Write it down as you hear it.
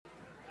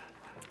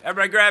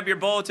Everybody grab your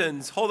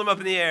bulletins. Hold them up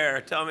in the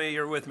air. Tell me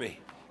you're with me.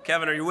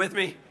 Kevin, are you with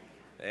me?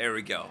 There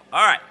we go.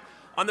 All right.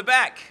 On the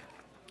back,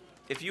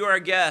 if you are a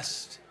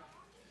guest,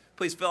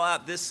 please fill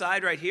out this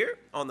side right here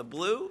on the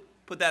blue.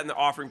 Put that in the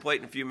offering plate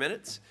in a few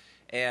minutes.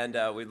 And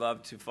we'd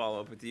love to follow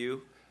up with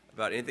you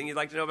about anything you'd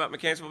like to know about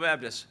Mechanicsville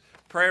Baptist.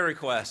 Prayer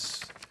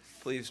requests,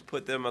 please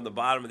put them on the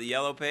bottom of the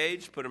yellow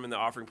page. Put them in the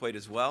offering plate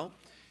as well.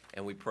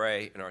 And we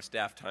pray in our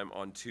staff time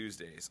on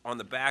Tuesdays. On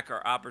the back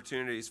are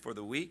opportunities for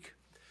the week.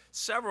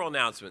 Several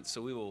announcements,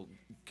 so we will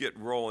get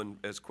rolling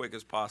as quick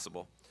as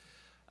possible.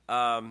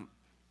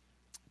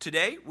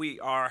 Today, we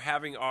are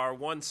having our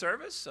one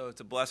service, so it's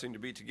a blessing to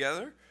be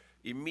together.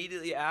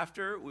 Immediately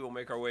after, we will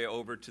make our way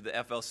over to the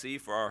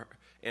FLC for our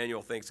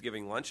annual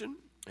Thanksgiving luncheon,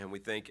 and we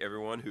thank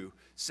everyone who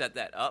set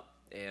that up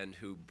and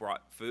who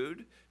brought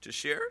food to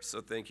share, so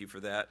thank you for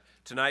that.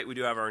 Tonight, we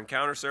do have our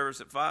encounter service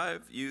at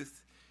 5,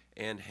 youth,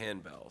 and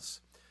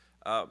handbells.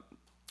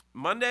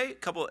 Monday, a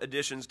couple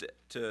additions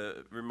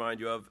to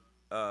remind you of.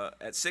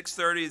 At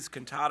 6:30 is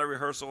cantata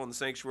rehearsal in the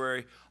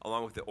sanctuary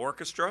along with the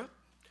orchestra,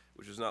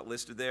 which is not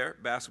listed there.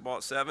 Basketball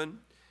at 7.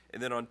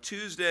 And then on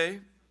Tuesday,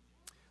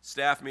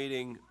 staff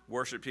meeting,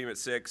 worship team at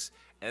 6.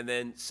 And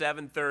then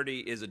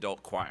 7:30 is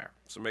adult choir.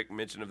 So make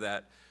mention of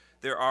that.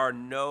 There are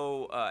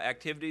no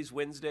activities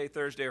Wednesday,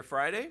 Thursday, or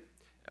Friday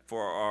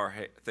for our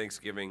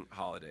Thanksgiving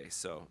holiday.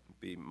 So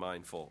be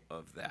mindful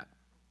of that.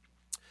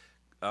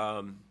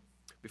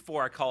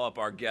 Before I call up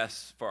our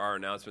guests for our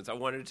announcements, I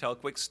wanted to tell a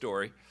quick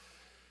story.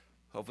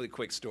 Hopefully a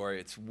quick story.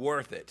 It's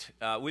worth it.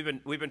 We've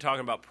been talking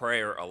about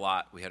prayer a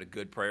lot. We had a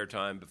good prayer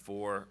time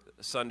before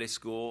Sunday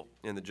school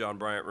in the John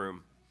Bryant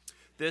room.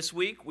 This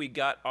week we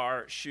got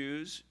our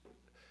shoes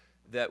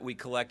that we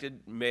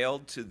collected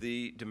mailed to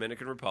the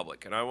Dominican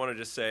Republic. And I want to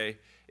just say,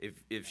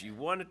 if you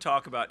want to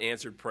talk about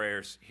answered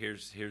prayers,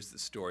 here's the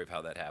story of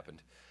how that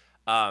happened.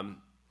 I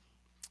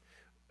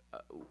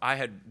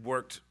had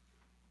worked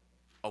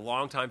a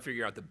long time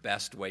figuring out the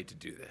best way to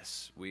do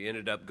this. We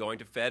ended up going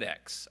to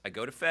FedEx. I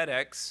go to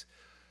FedEx,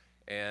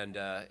 and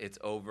it's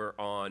over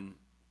on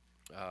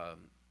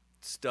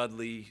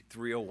Studley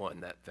 301,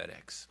 that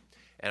FedEx.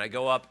 And I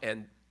go up,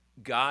 and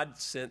God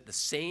sent the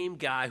same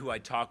guy who I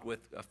talked with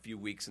a few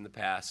weeks in the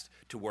past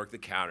to work the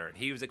counter. And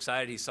he was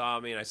excited. He saw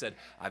me, and I said,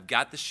 I've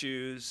got the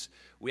shoes.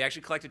 We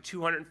actually collected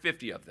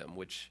 250 of them,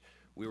 which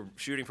we were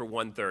shooting for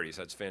 130,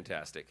 so that's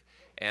fantastic.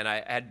 And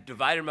I had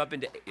divided them up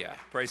into,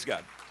 praise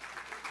God.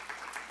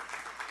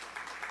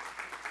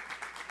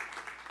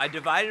 I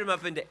divided them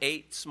up into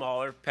 8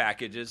 smaller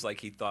packages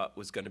like he thought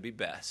was going to be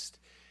best.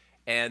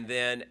 And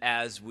then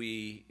as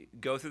we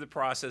go through the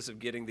process of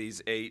getting these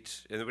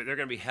 8, and they're going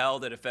to be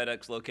held at a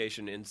FedEx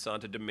location in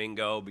Santo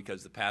Domingo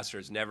because the pastor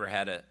has never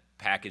had a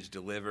package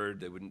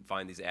delivered. They wouldn't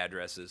find these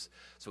addresses.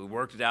 So we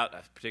worked it out,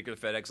 a particular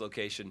FedEx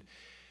location.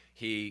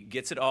 He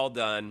gets it all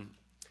done,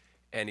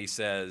 and he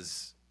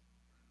says,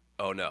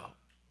 oh, no,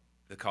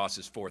 the cost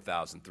is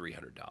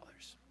 $4,300.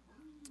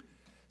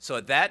 So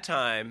at that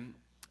time,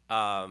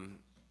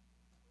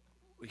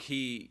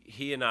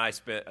 he and I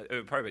spent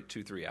probably about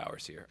 2-3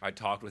 hours here. I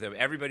talked with him.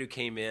 Everybody who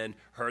came in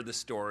heard the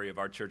story of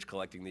our church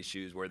collecting these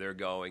shoes, where they're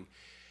going.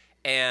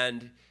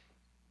 And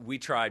we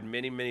tried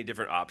many, many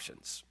different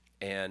options.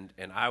 And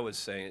I was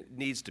saying it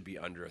needs to be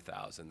under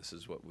 1,000. This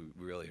is what we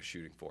really are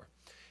shooting for.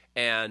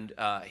 And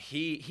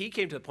he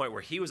came to the point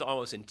where he was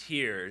almost in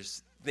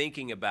tears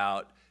thinking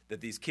about that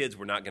these kids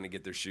were not going to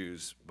get their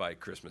shoes by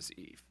Christmas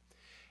Eve.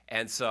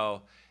 And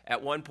so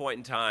at one point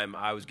in time,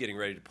 I was getting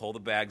ready to pull the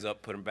bags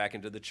up, put them back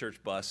into the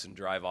church bus, and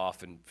drive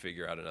off and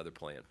figure out another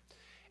plan.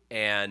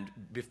 And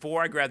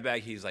before I grabbed the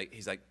bag, he's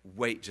like,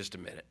 wait just a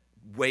minute.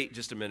 Wait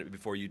just a minute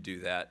before you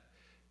do that.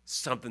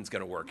 Something's going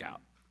to work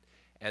out.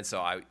 And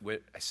so I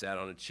sat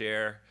on a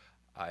chair.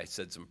 I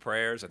said some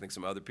prayers. I think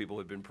some other people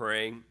had been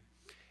praying.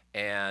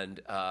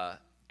 And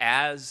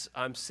as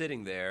I'm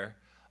sitting there,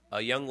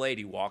 a young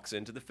lady walks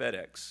into the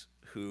FedEx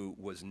who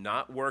was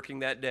not working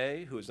that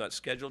day, who was not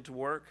scheduled to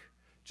work,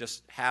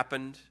 just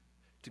happened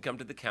to come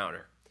to the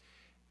counter.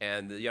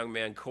 And the young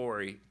man,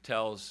 Corey,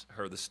 tells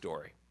her the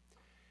story.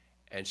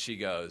 And she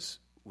goes,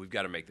 we've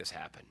got to make this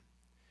happen.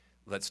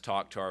 Let's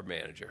talk to our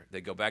manager. They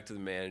go back to the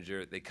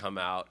manager. They come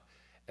out,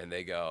 and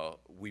they go,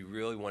 we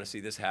really want to see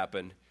this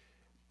happen.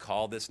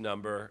 Call this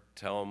number.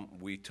 Tell them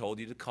we told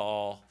you to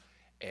call,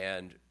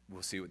 and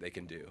we'll see what they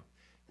can do.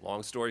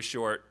 Long story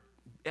short,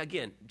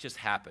 again, just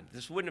happened.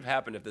 This wouldn't have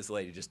happened if this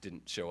lady just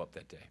didn't show up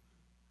that day.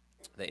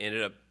 They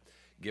ended up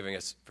giving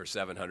us for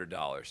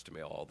 $700 to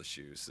mail all the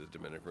shoes to the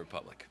Dominican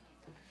Republic.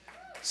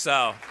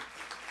 So,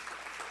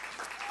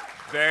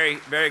 very,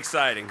 very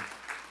exciting.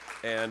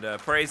 And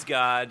praise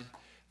God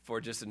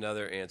for just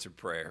another answered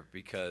prayer,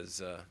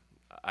 because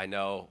I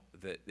know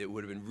that it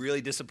would have been really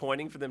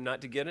disappointing for them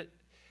not to get it,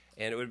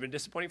 and it would have been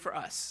disappointing for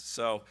us.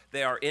 So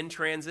they are in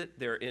transit.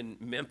 They're in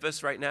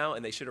Memphis right now,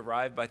 and they should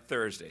arrive by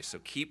Thursday. So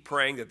keep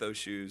praying that those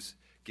shoes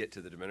get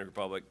to the Dominican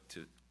Republic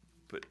to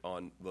put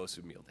on Los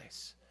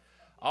Humildes.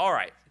 All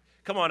right.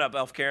 Come on up,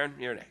 Elf Karen.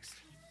 You're next.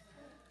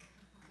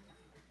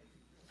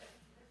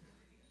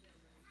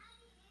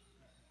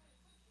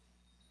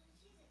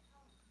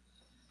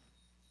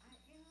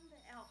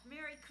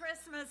 Merry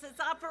Christmas. It's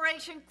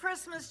Operation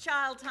Christmas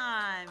Child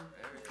time.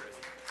 Merry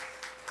Christmas.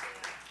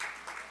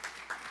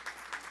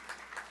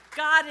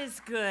 God is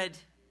good.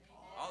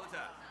 All the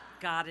time.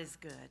 God is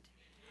good.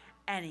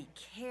 And he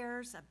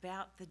cares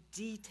about the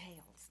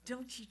details.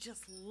 Don't you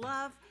just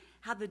love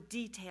how the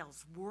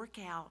details work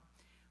out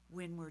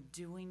when we're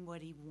doing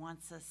what he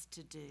wants us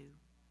to do?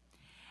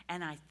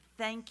 And I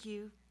thank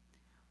you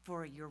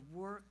for your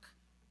work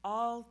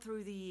all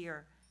through the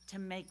year to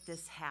make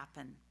this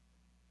happen.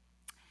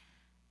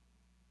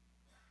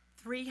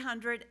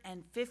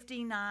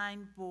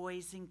 359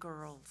 boys and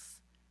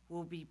girls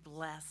will be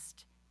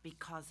blessed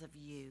because of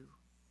you.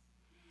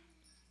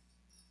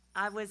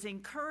 I was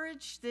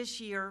encouraged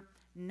this year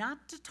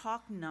not to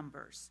talk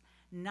numbers,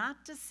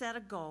 not to set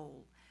a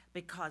goal,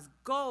 because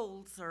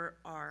goals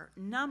are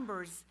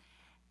numbers,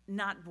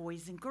 not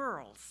boys and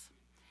girls.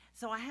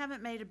 So I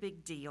haven't made a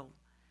big deal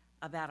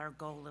about our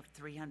goal of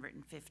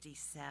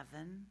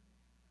 357.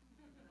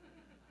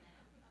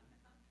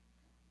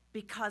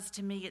 Because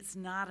to me, it's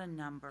not a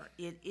number.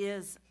 It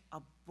is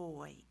a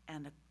boy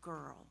and a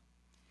girl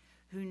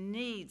who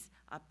needs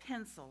a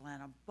pencil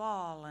and a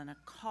ball and a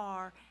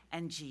car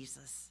and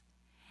Jesus.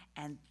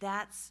 And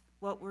that's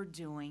what we're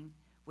doing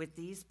with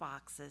these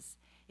boxes,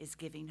 is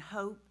giving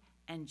hope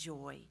and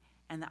joy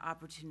and the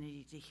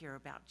opportunity to hear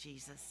about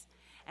Jesus.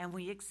 And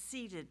we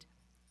exceeded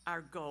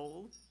our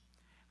goal.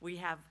 We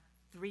have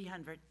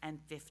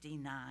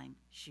 359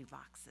 shoe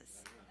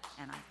boxes.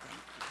 And I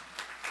thank you.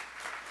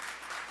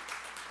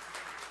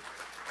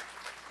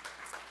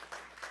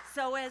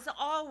 So as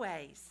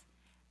always,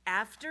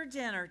 after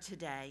dinner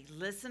today,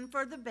 listen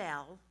for the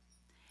bell,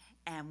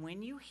 and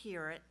when you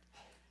hear it,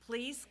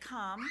 please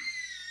come,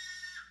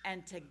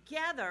 and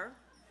together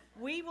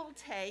we will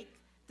take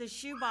the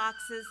shoe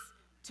boxes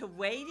to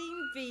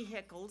waiting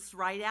vehicles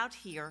right out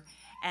here,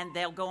 and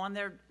they'll go on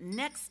their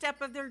next step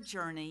of their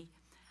journey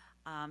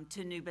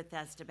to New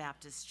Bethesda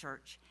Baptist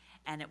Church.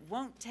 And it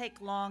won't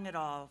take long at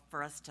all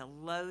for us to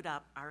load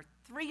up our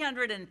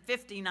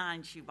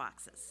 359 shoe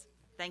boxes.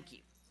 Thank you.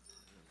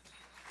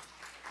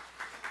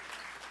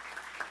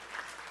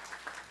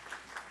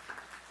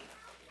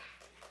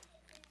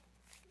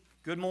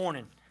 Good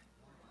morning.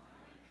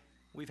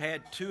 We've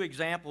had two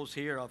examples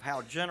here of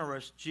how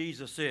generous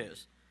Jesus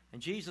is.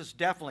 And Jesus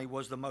definitely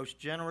was the most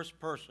generous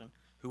person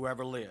who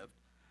ever lived.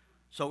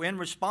 So in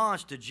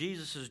response to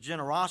Jesus'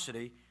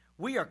 generosity,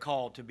 we are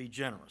called to be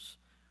generous.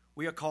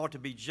 We are called to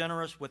be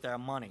generous with our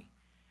money.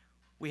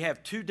 We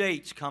have 2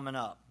 dates coming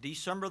up.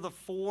 December the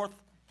 4th,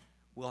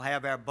 we'll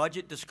have our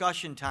budget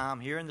discussion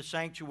time here in the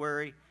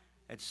sanctuary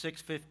at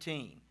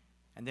 6:15.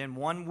 And then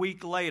 1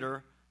 week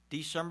later,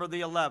 December the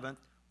 11th,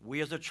 we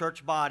as a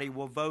church body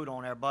will vote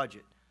on our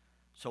budget.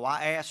 So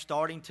I ask,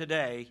 starting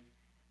today,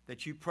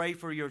 that you pray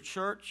for your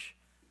church,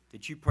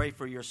 that you pray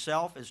for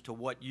yourself as to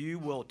what you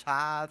will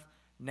tithe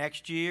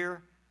next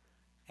year.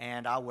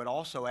 And I would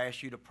also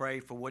ask you to pray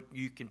for what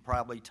you can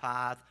probably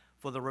tithe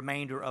for the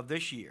remainder of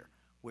this year.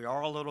 We are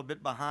a little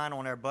bit behind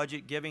on our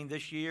budget giving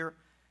this year.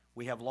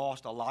 We have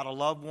lost a lot of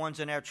loved ones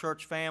in our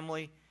church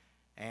family,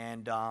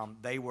 and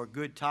they were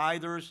good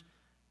tithers,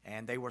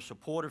 and they were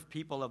supportive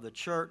people of the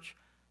church.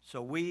 So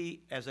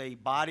we, as a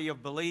body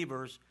of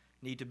believers,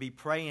 need to be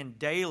praying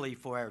daily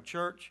for our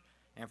church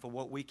and for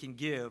what we can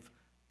give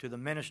to the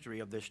ministry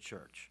of this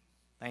church.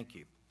 Thank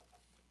you.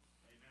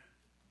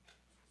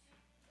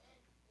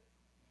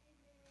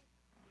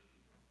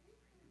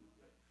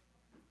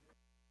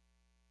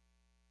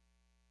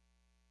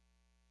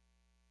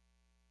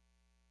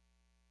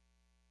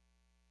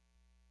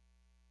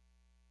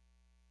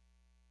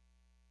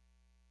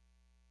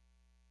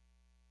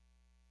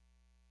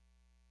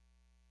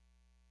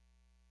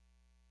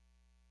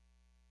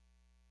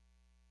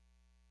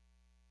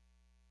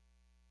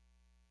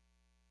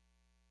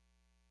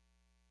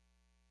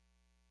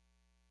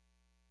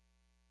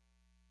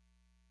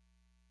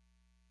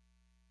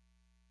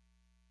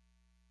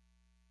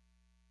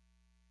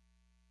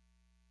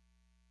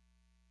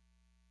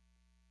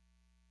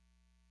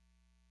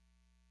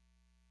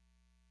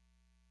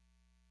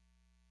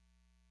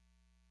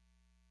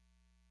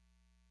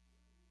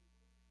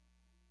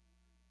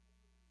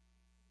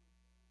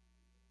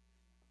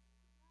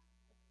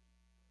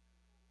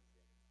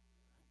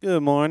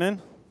 Good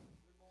morning.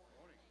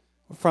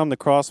 We're from the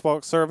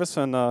Crosswalk service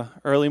and the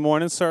early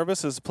morning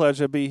service. It's a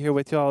pleasure to be here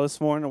with y'all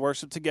this morning to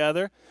worship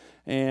together.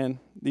 And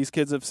these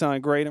kids have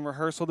sounded great in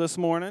rehearsal this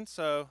morning,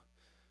 so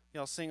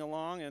y'all sing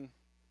along, and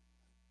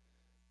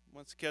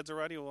once the kids are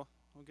ready, we'll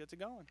get to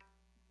going.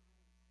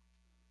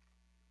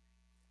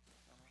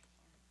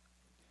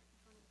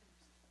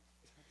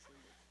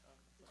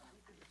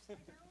 No,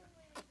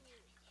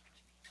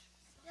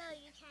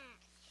 you can't.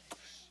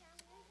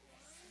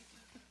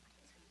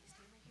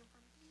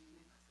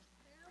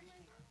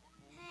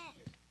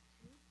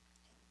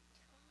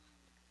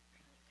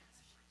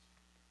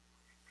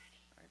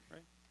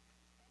 Right.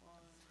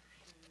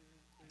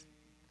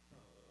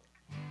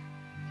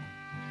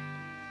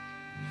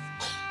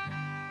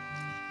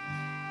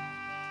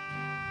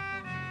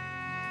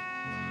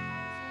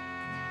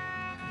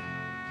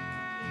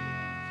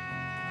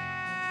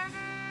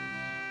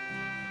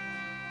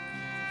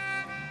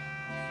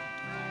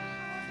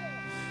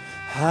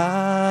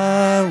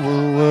 I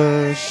will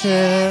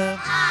worship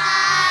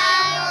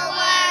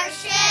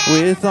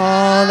with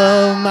all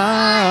of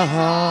my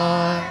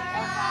heart.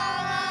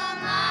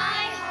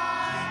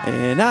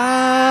 And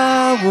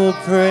I will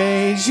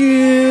praise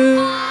you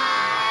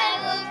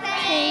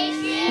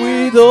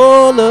with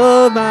all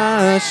of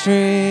my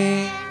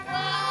strength.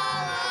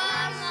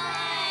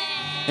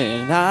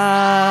 And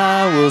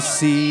I will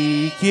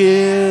seek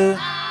you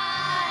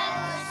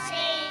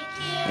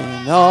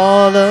in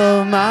all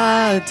of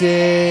my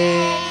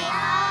days.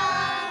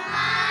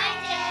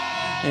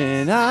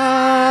 And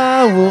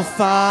I will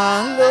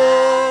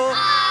follow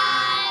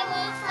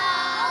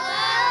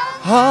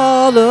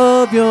all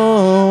of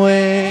your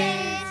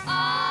ways.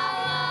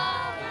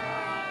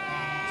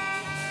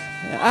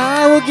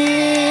 I will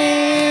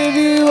give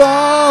you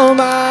all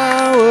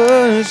my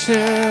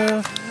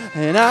worship,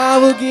 and I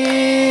will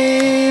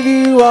give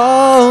you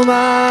all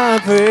my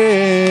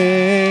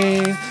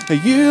praise.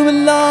 You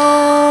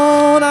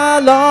alone I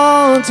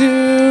long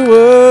to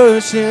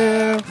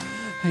worship.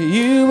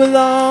 You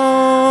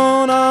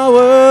alone are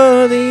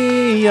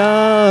worthy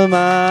of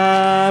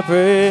my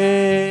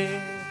praise.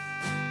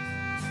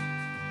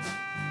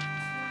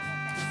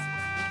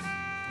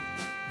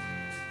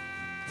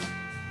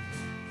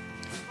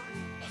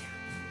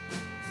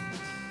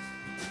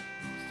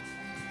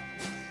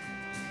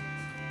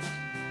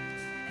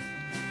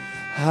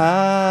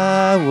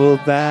 I will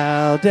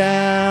bow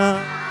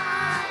down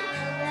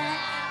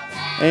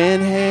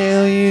and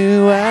hail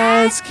you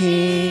as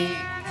King.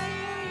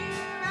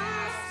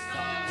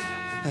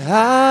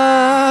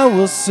 I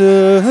will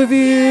serve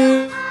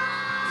you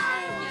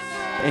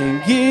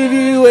and give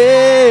you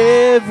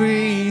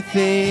everything.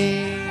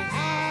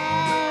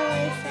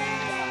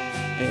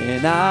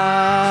 And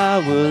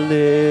I will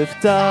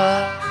lift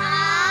up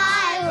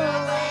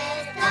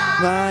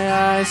my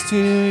eyes to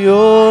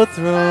your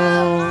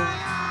throne.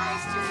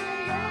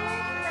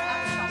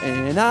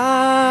 And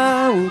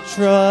I will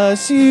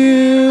trust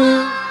you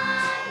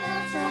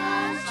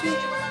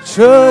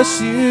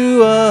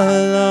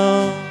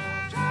alone.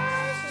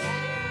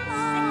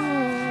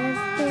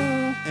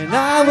 And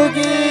I will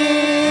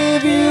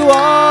give you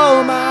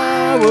all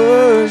my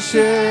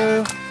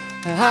worship.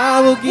 And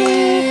I will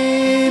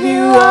give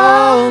you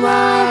all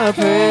my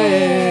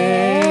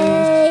praise.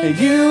 And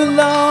you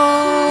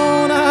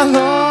alone I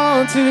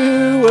long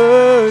to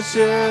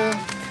worship.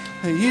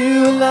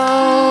 You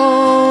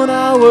alone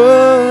are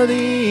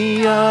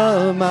worthy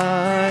of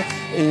my,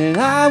 and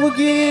I will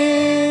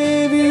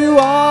give you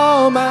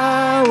all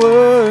my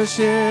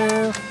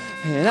worship,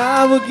 and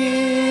I will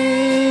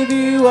give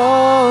you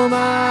all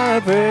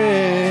my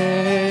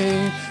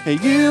praise.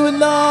 And you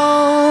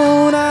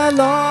alone I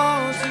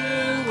long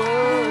to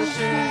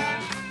worship.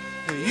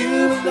 And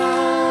you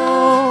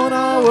alone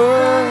are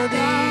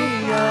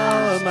worthy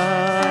of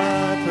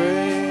my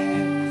praise.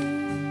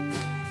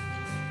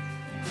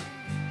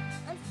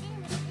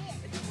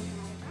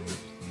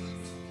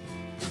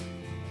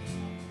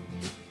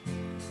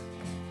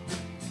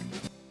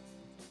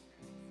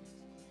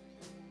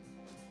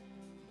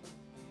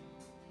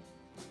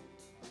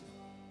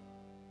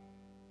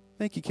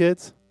 Thank you,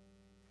 kids.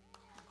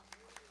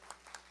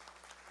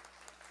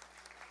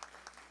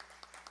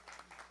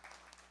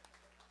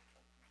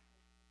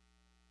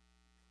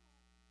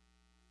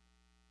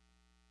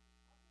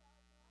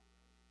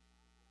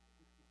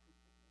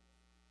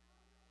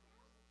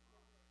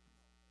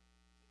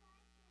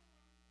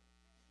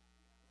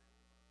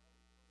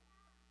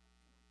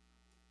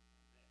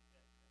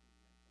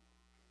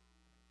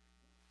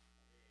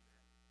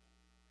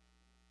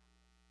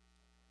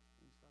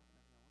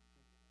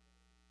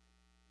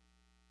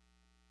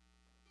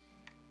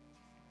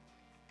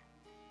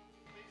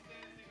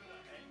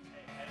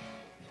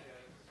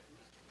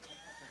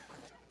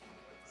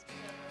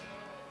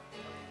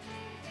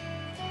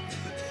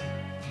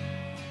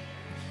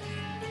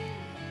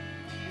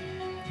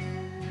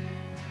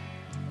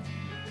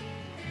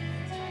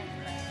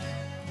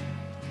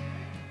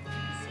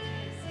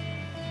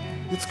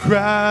 It's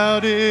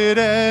crowded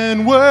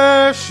and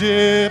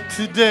worship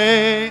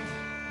today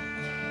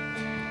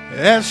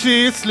as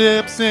she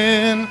slips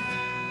in,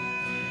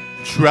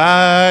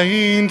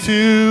 trying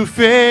to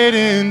fade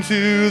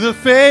into the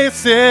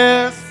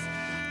faces.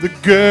 The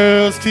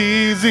girls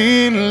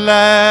teasing,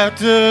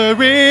 laughter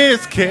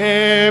is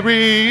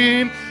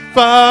carrying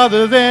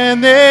farther than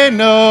they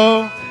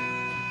know,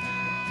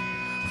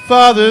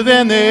 farther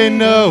than they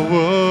know.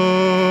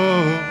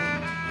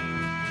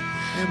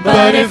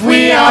 But if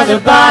we are the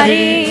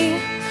body,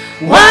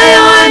 why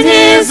aren't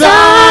his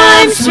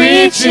arms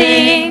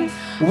reaching?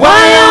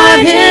 Why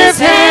aren't his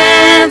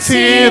hands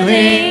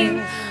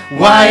healing?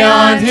 Why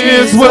aren't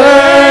his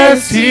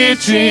words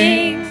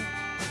teaching?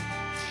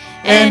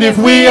 And if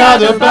we are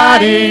the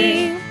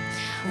body,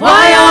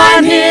 why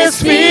aren't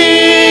his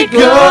feet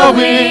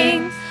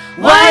going?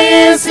 Why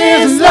is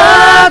his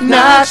love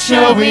not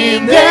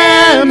showing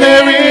them?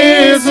 There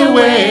is a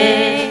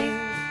way.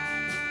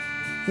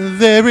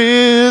 There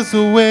is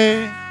a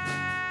way.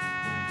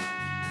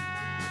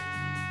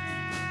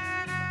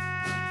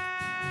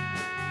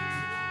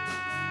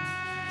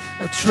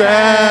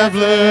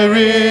 traveler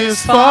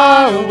is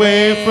far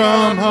away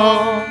from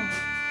home.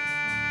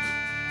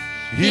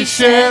 He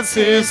sheds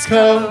his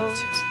coat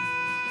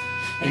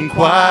and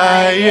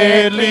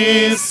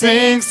quietly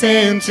sinks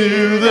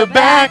into the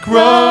back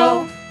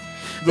row.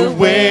 The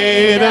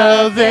weight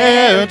of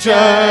their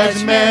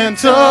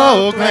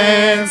judgmental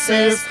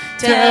glances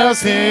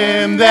tells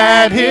him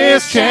that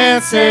his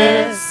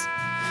chances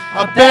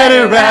are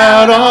better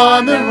out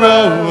on the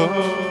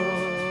road.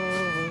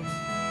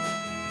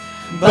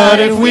 But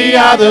if we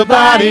are the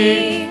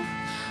body,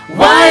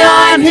 why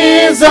aren't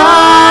his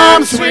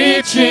arms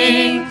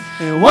reaching?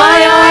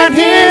 Why aren't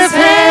his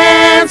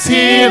hands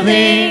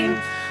healing?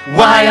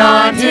 Why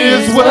aren't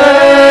his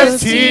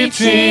words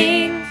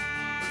teaching?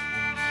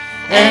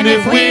 And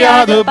if we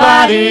are the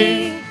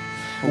body,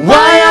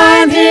 why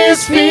aren't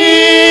his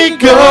feet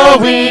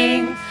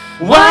going?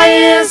 Why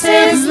is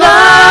his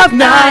love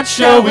not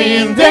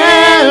showing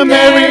them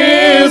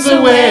there is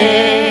a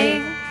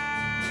way?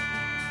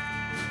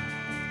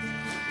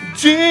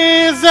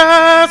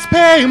 Jesus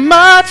paid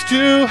much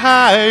too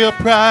high a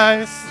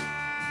price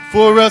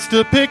for us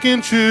to pick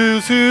and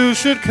choose who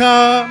should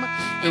come.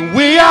 And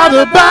we are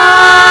the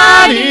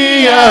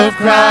body of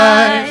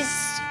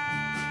Christ.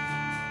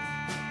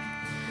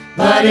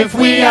 But if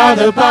we are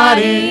the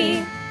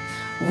body,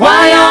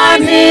 why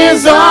aren't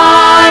his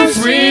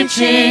arms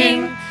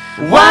reaching?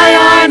 Why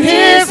aren't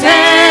his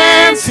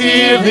hands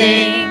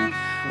healing?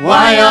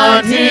 Why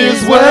aren't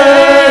his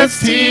words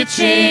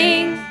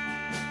teaching?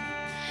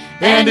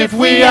 And if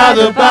we are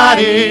the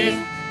body,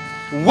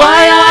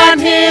 why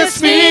aren't his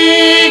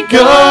feet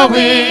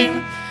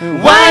going?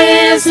 Why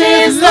is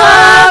his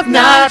love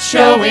not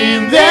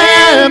showing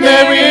them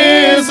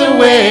there is a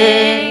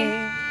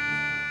way?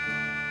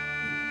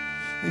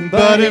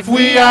 But if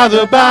we are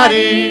the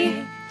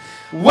body,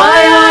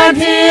 why aren't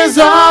his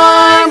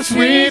arms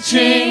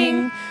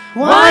reaching?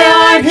 Why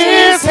aren't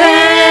his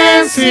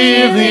hands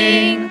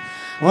healing?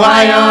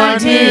 Why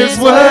aren't his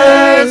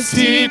words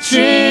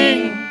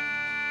teaching?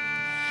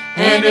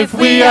 And if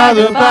we are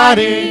the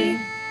body,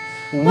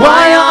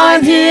 why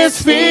aren't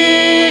his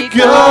feet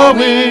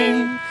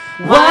going?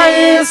 Why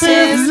is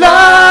his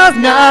love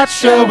not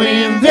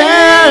showing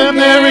them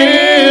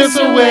there is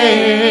a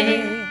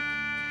way?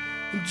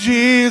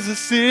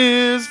 Jesus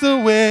is the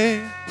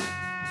way.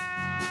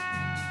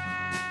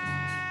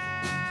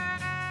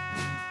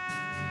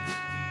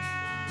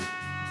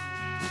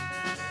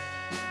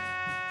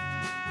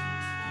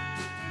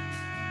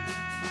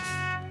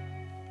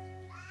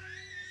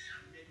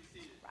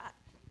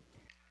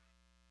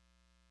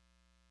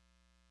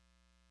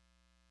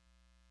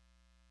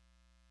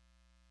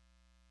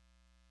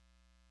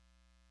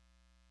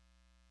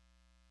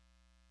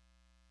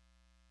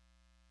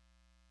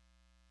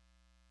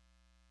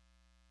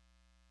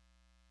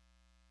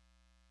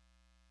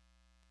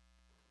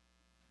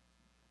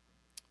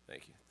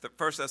 Thank you.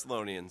 1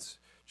 Thessalonians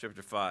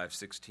chapter 5,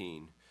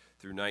 16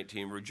 through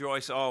 19.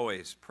 Rejoice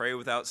always, pray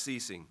without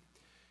ceasing.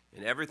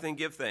 In everything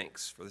give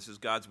thanks, for this is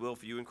God's will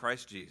for you in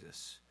Christ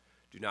Jesus.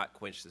 Do not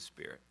quench the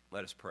Spirit.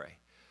 Let us pray.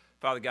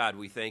 Father God,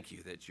 we thank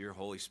you that your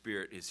Holy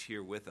Spirit is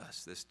here with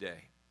us this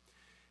day,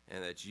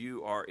 and that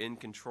you are in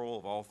control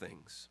of all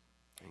things.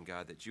 And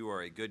God, that you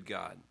are a good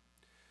God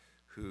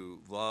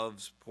who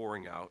loves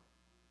pouring out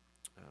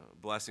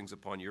blessings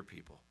upon your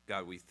people.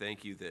 God, we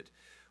thank you that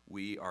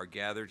we are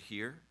gathered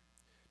here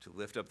to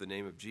lift up the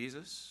name of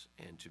Jesus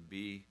and to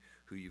be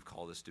who you've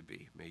called us to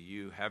be. May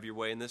you have your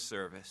way in this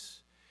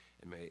service,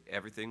 and may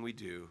everything we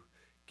do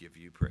give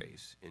you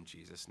praise. In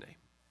Jesus' name,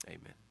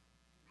 amen.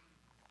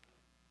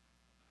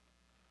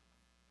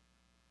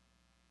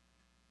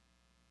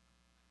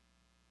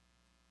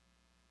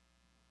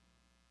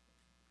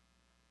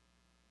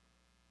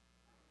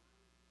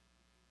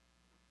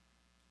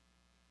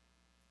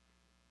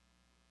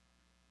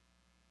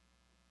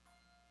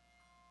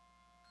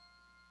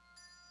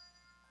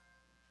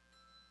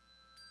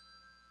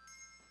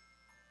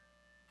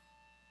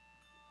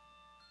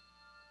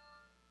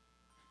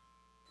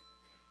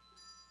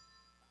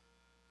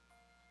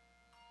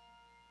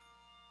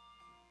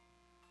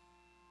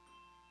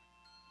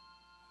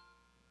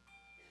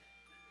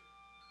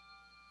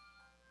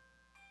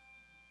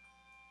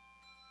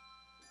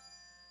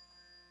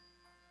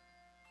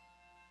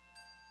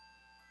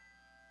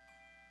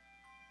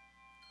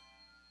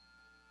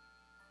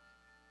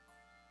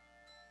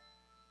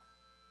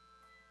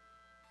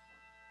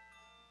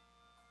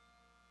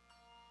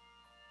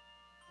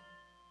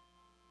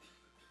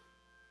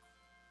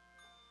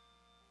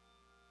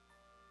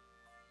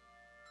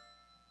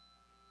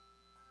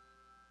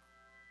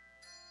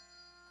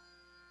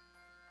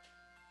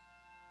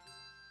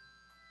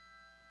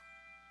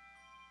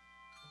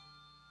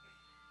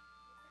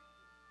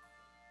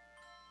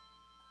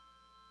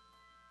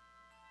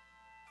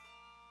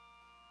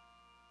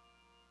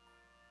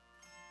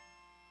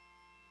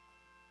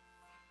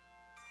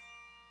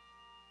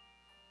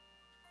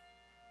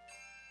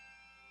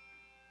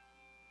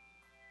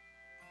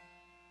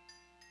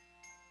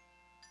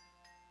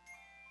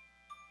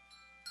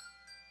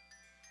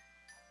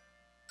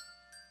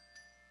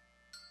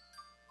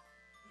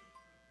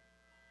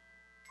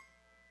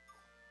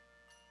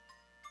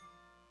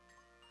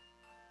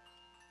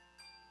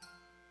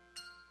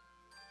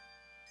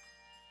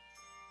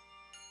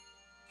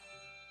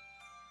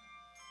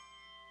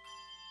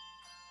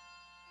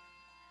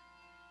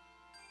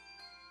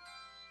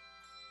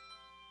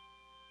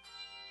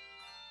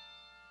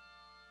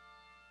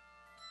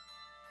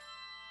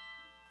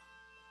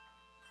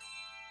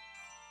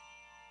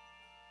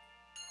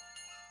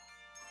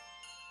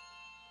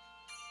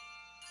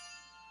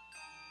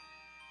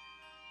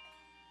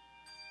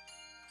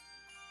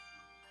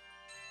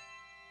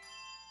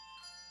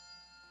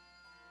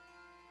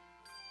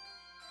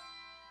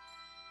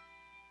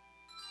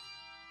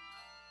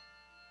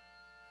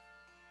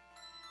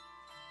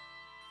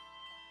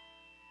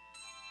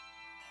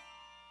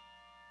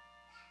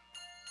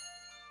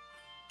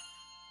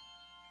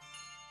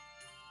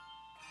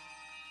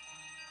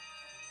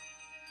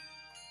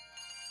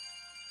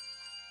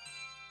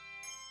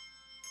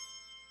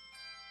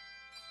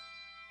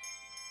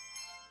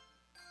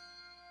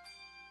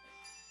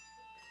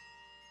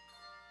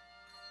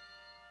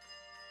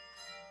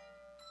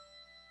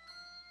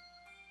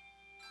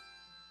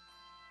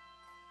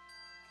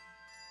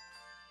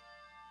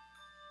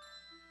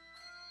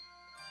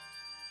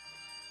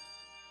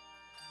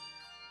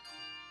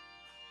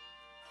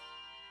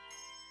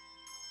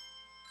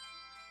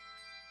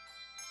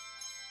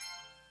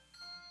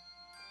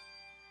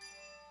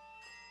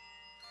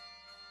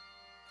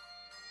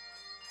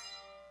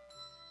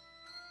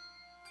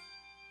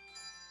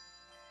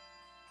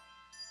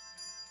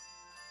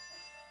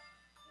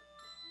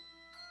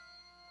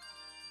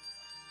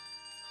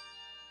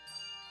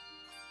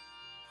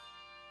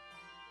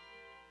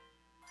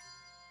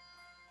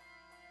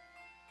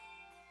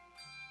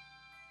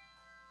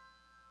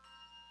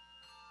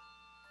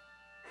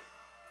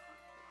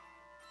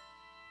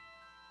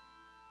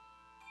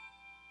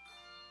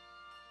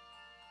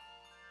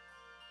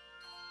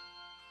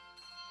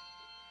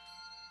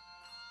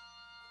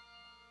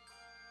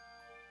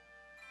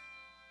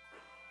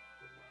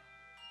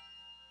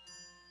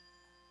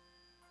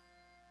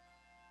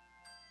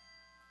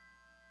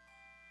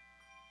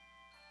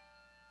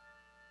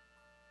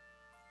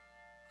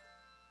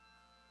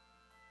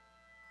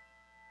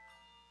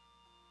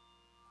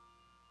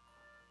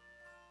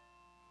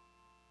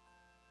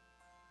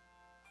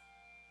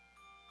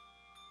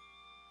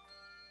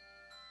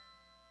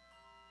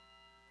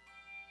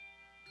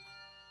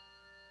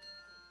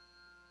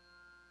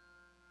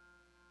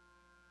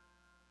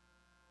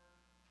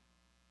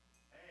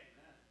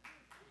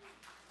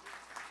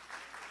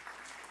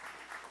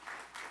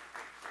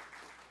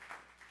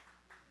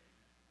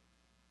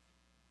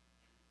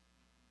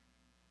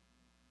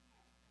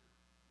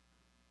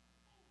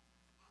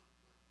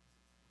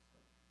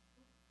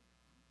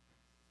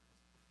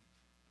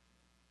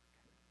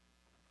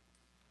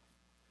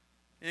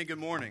 And good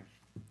morning.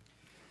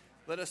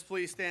 Let us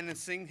please stand and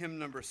sing hymn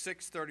number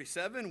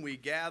 637, We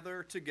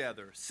Gather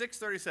Together.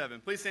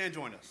 637, please stand and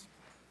join us.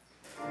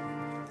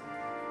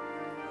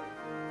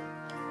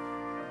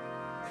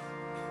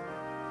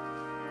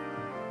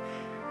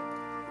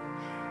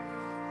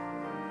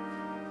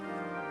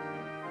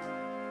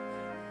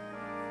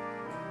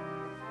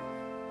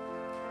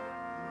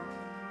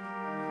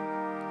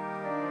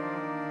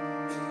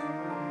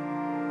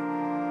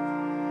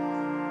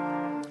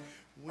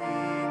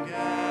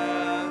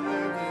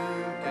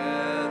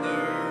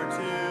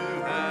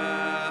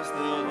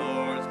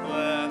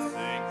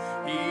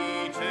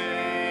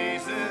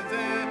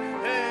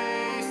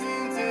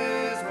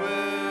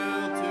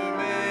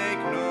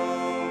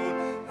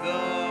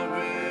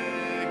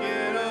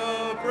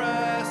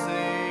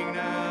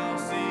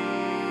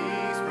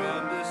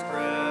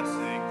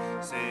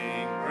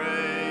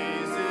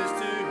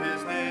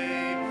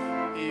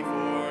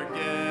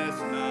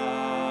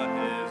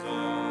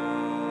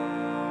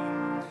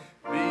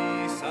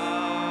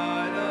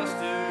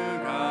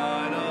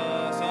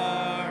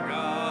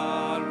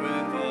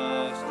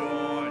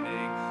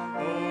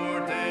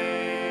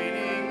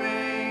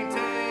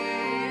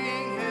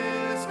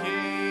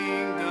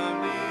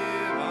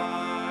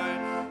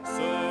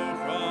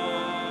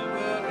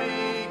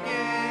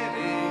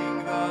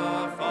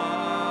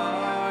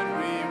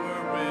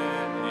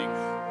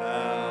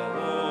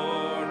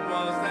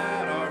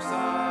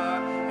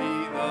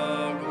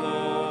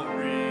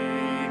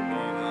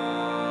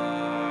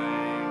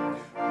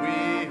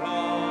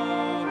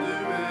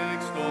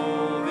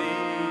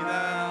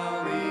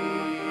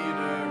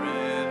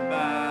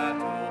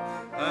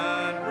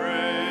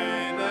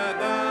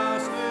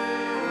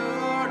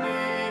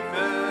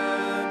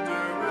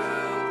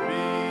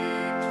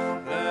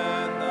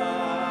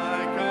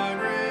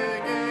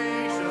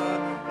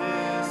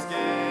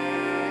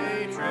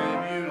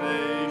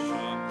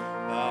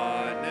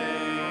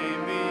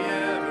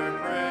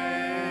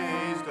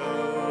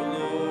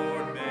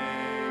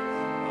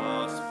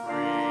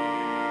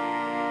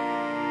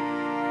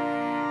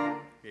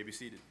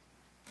 Seated.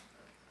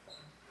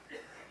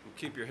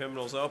 Keep your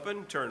hymnals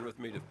open. Turn with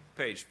me to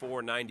page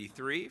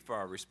 493 for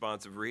our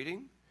responsive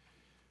reading.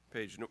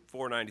 Page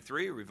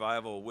 493,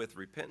 Revival with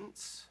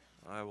Repentance.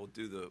 I will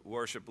do the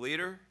worship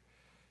leader.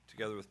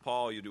 Together with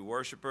Paul, you do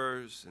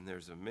worshipers, and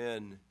there's a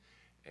men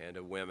and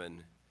a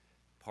women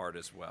part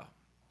as well.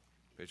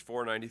 Page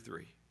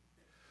 493.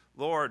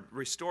 Lord,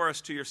 restore us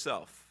to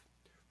yourself.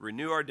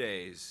 Renew our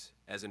days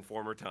as in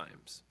former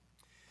times.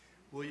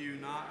 Will you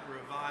not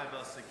revive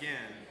us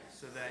again,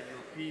 so that your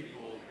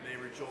people may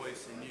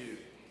rejoice in you?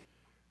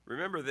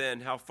 Remember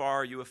then how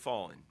far you have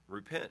fallen.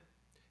 Repent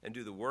and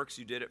do the works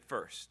you did at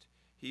first.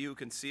 He who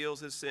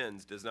conceals his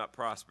sins does not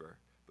prosper,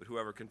 but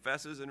whoever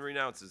confesses and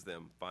renounces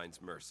them finds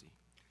mercy.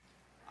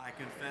 I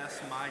confess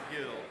my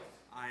guilt.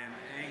 I am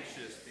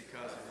anxious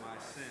because of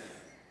my sin.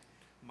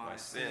 My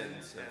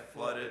sins have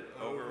flooded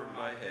over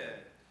my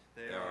head.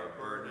 They are a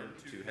burden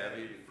too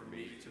heavy for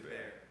me to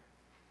bear.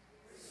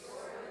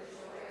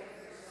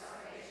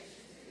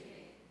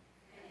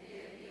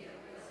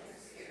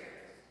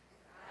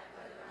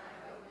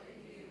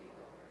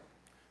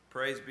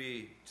 Praise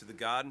be to the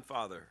God and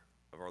Father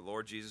of our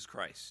Lord Jesus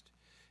Christ.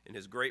 In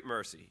his great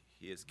mercy,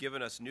 he has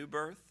given us new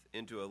birth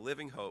into a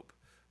living hope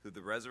through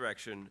the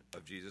resurrection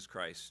of Jesus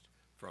Christ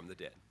from the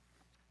dead.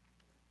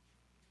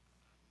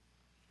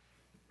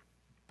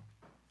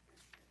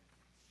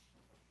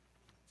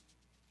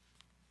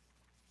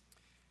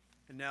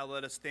 And now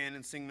let us stand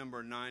and sing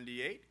number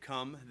 98,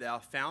 Come, Thou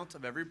Fount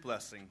of Every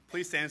Blessing.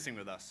 Please stand and sing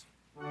with us.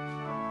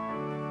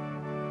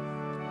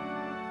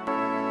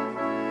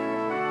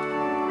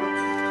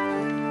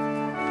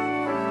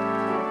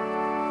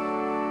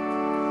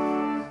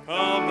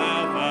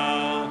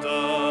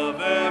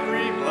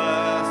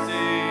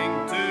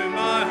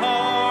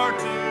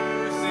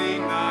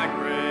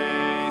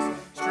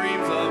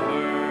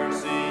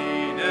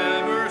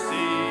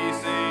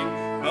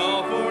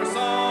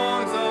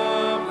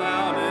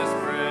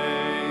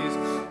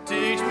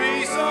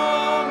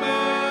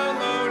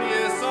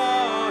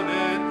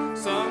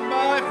 Sung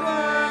by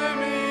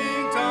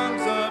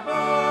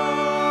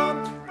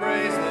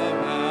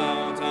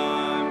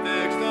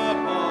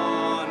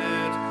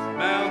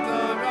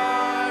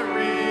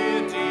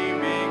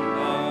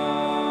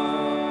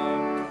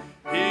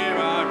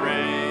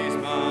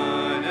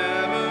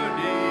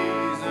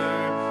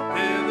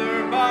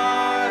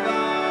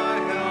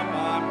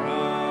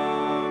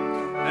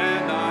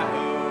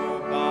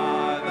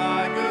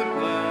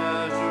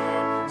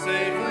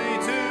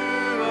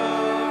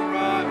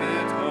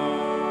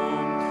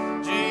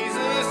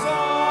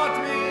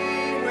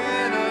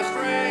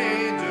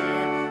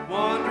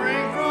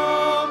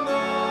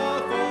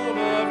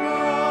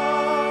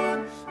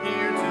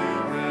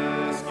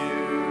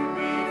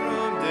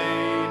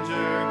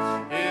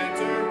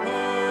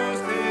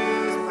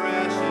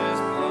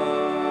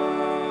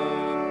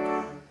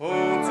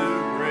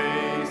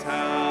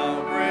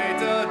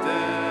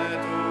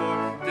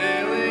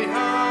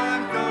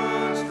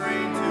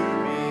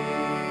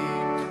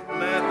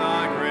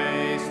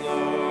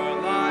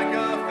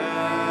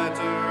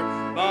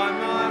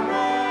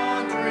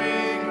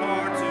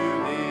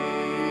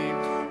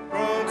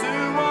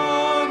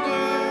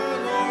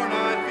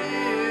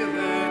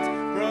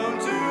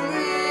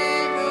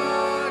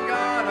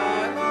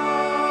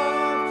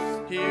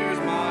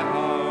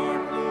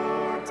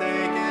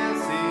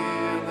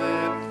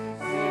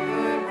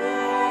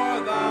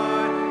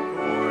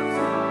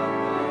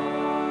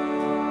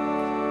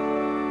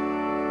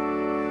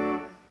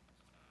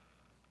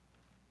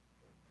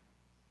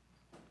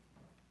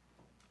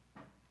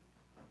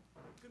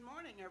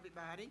morning,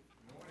 everybody.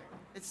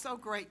 It's so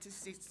great to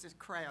see this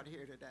crowd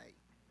here today.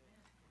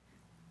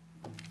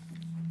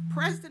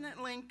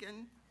 President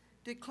Lincoln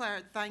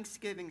declared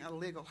Thanksgiving a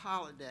legal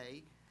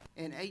holiday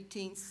in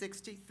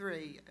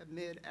 1863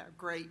 amid our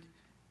great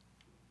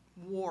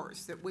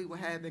wars that we were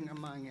having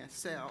among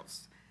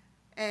ourselves.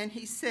 And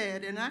he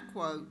said, and I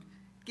quote,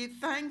 "Give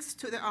thanks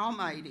to the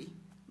Almighty,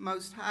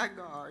 Most High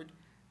God,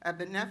 our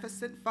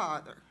beneficent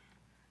Father."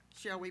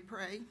 Shall we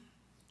pray?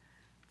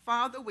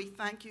 Father, we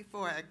thank you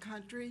for our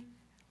country,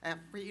 our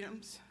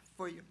freedoms,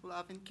 for your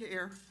love and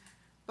care,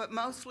 but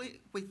mostly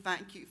we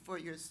thank you for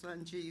your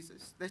Son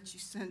Jesus that you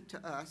sent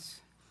to us.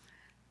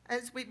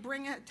 As we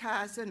bring our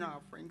tithes and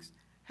offerings,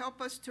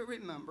 help us to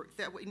remember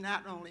that we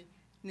not only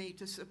need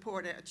to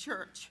support our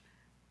church,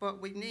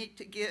 but we need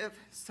to give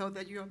so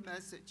that your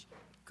message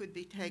could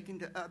be taken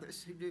to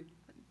others who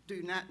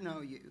do not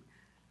know you.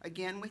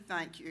 Again, we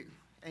thank you.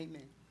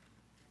 Amen.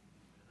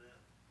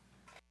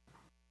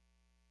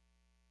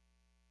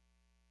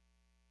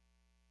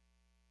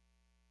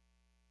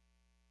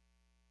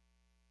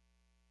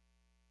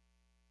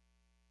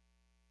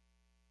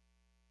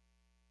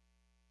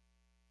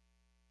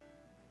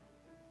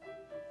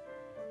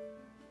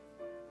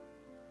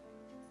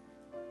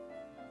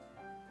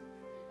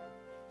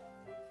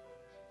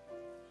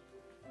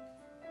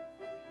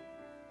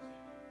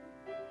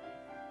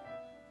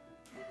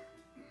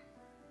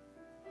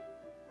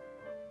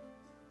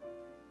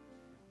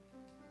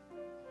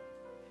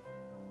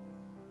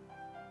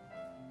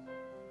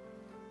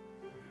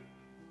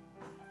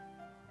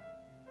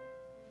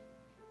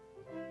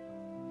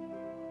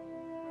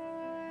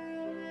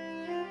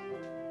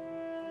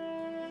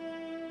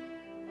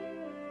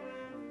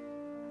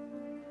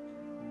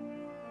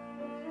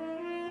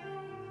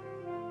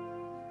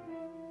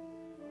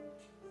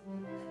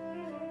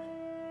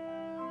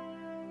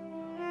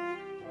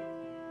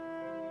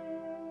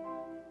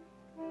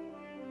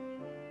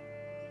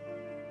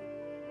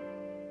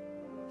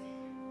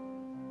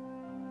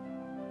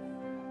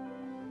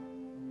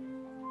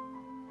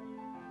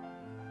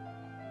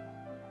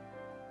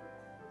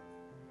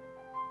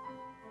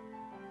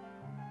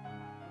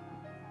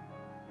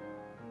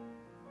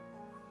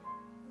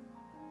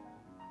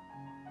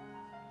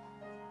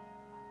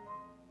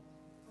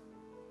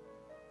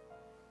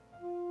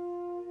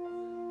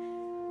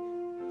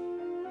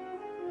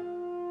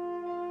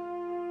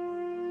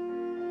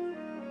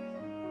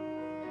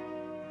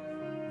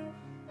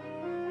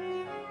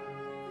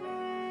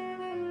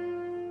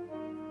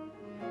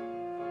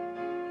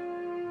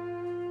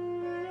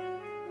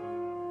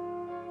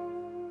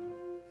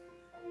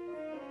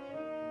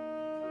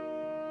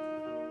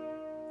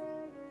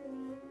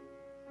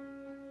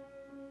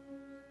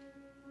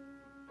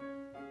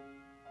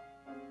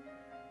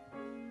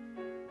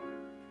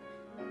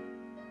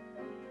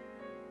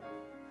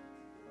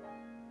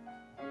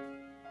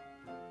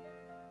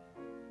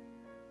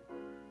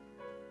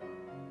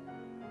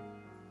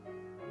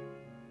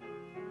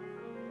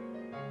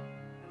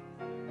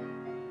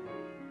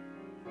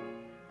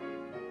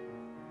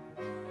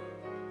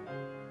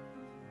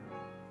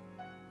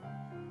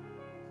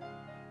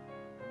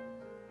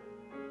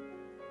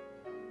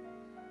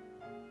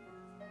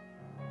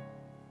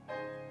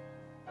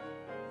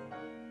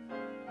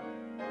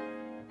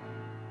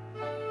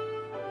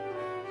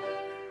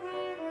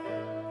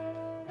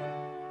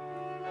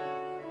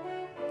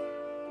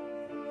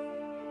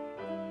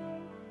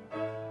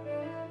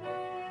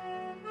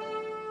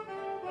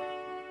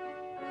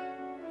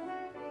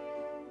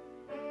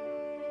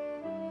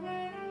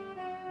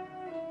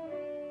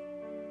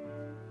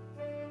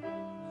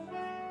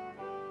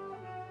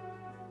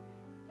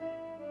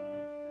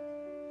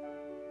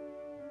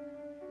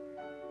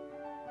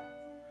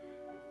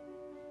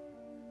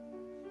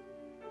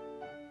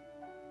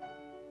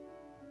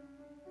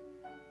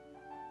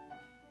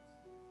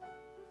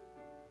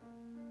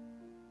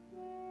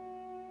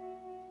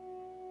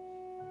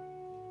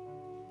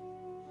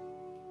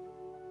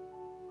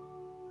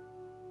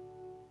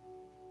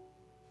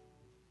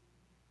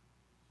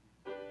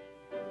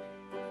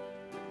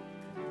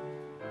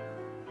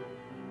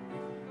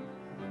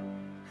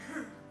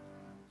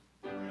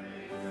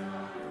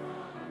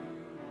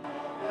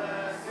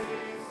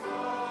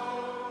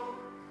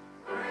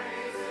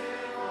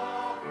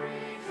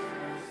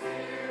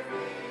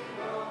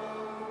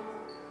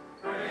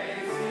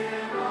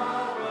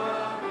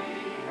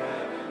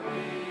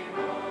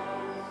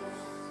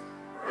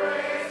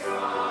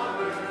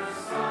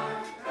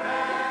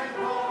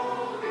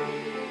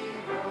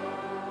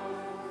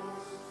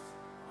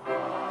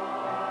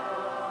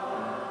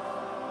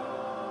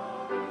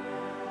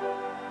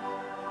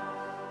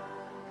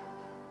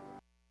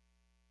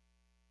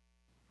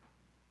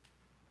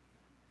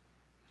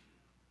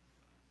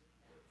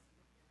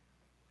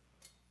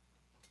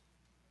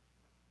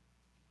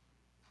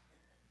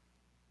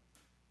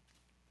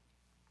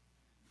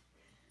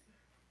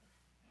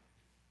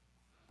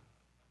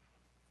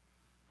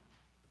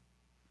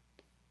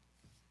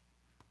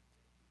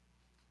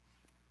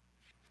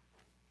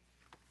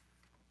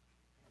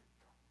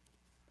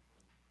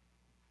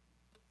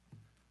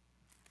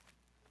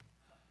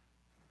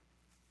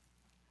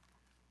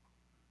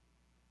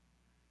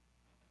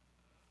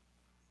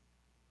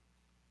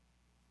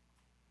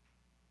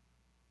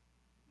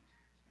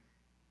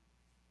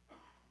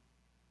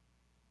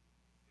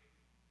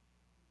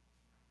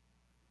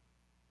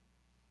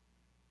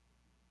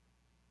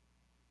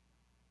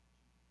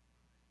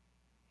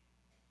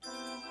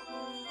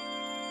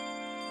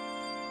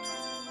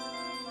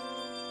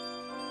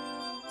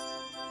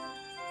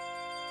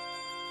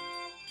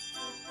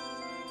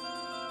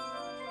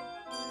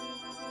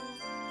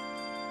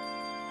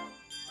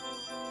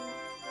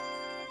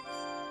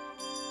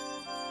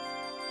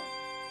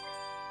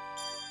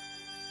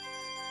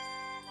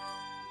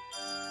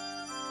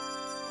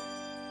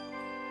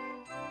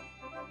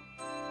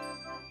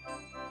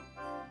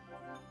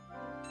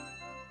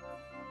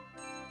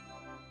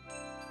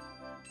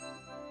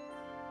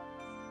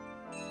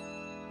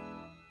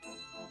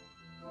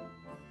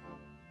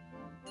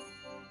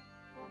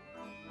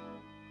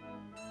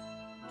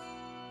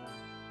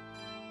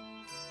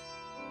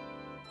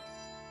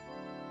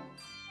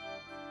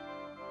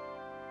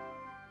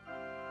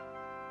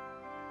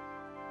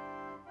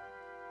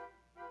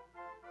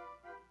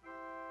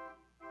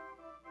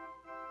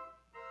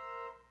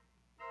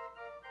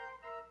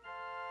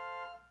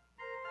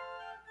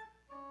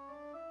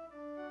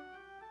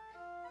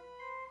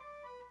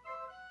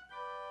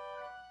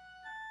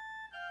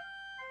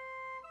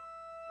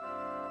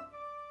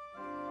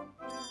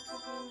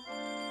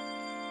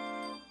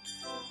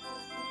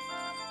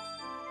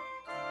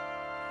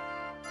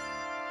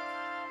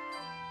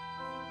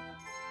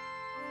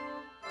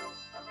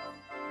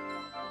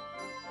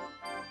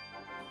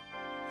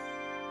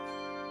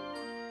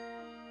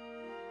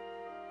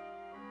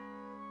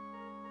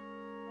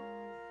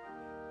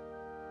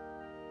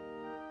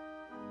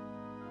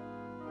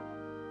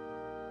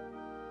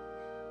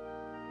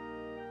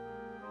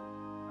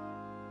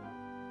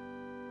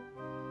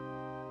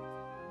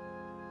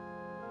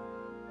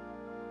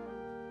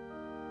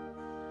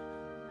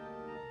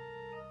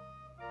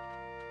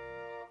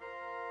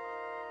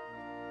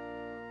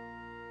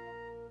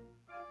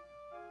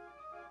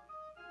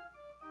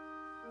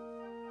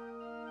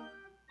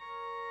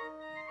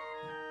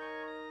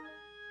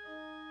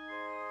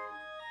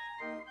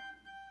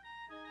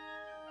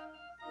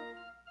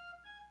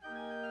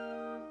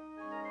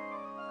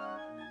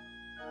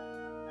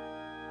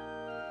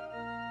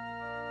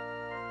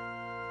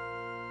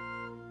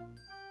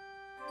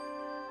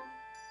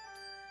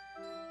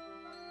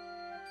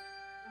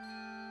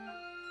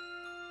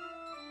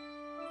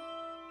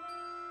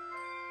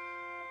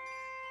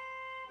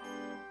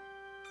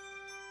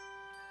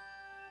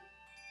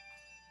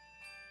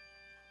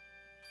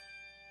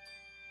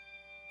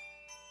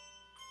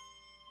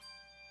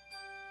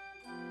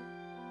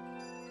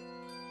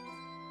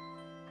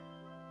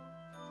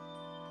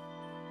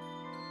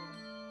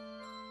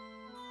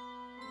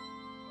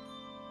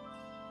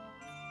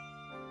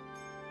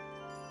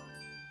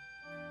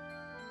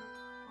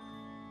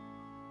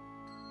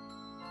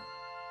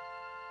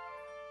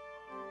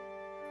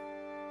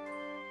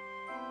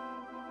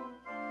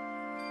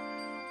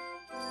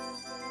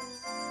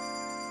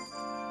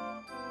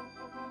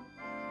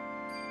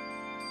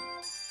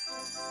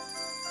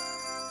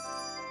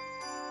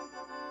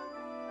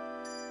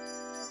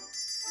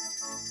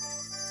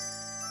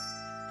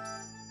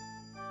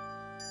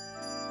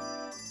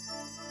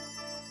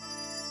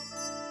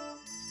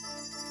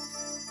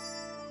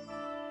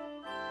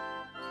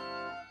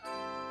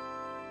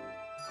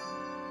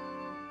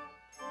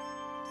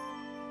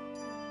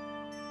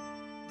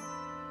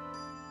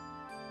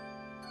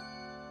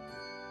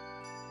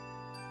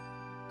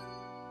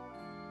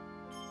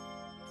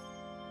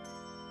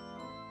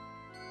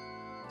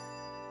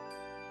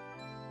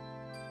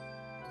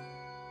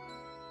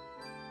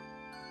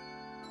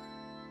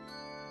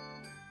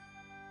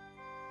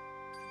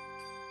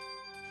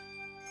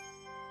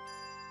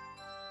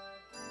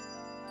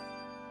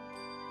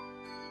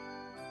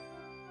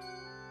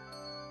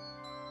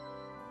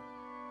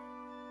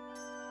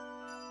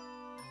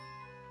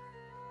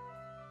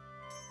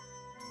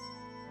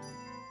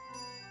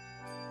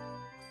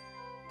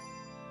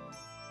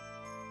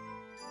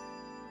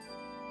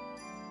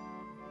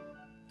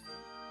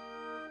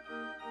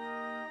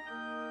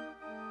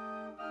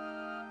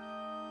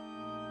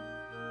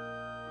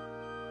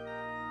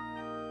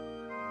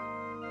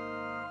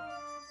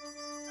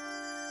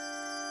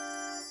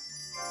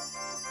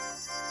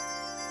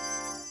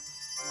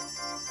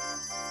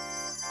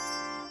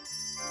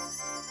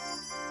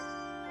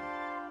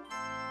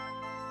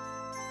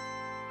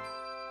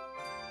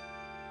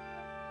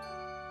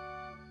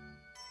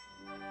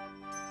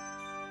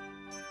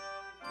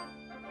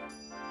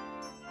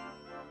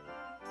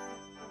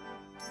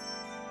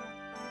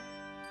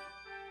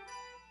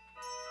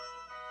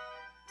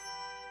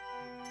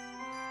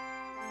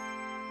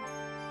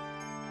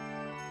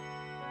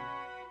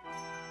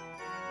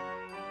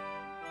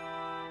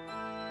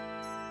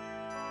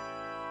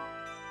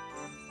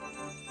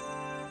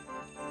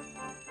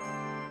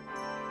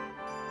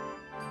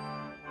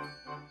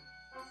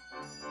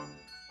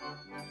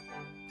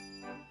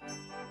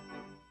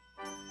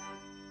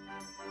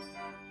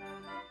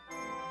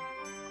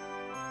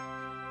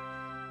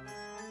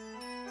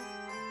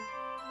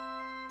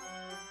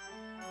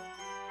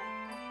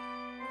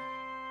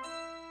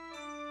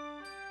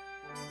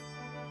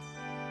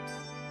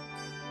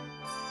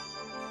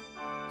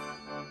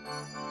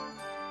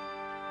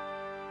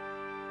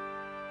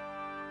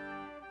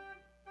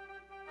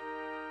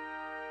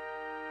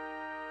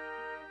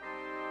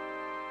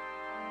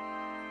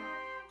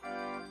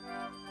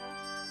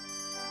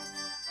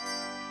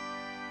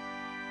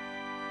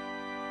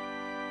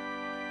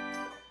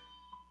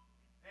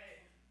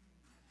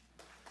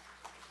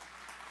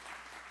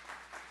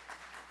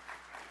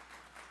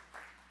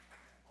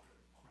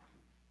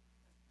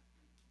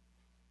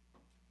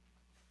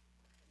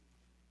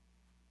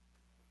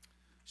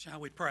 Shall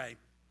we pray?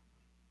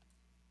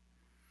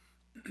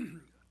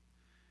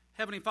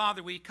 Heavenly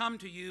Father, we come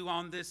to you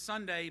on this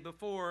Sunday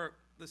before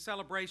the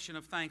celebration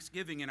of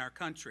Thanksgiving in our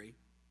country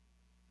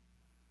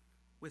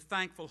with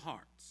thankful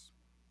hearts.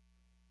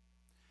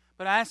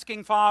 But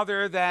asking,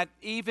 Father, that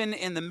even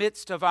in the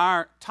midst of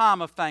our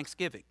time of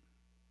thanksgiving,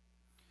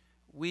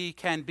 we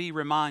can be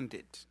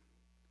reminded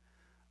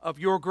of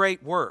your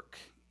great work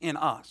in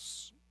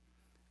us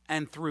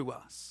and through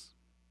us.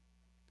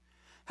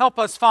 Help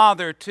us,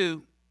 Father,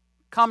 to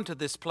come to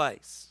this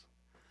place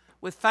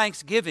with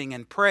thanksgiving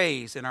and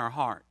praise in our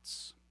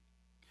hearts,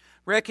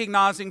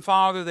 recognizing,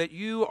 Father, that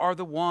you are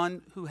the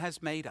one who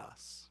has made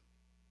us,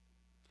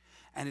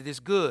 and it is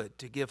good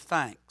to give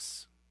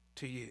thanks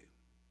to you.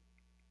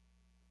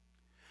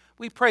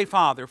 We pray,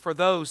 Father, for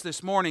those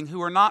this morning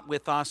who are not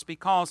with us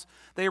because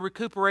they are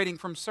recuperating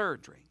from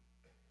surgery,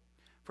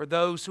 for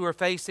those who are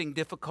facing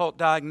difficult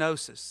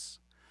diagnosis,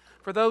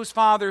 for those,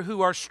 Father,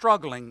 who are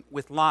struggling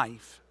with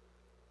life.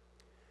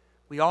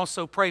 We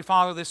also pray,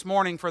 Father, this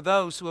morning for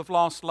those who have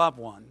lost loved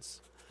ones.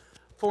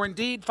 For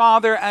indeed,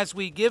 Father, as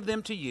we give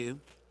them to you,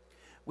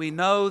 we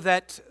know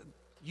that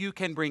you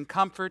can bring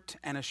comfort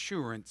and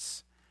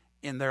assurance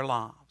in their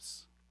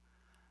lives.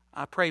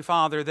 I pray,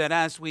 Father, that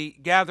as we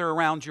gather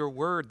around your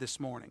word this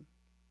morning,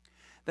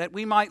 that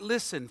we might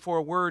listen for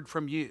a word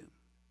from you,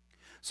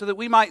 so that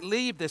we might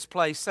leave this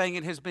place saying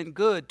it has been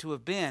good to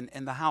have been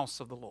in the house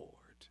of the Lord.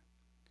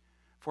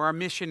 For our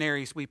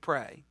missionaries, we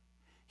pray,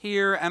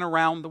 here and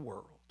around the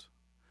world.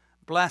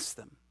 Bless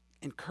them,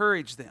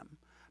 encourage them,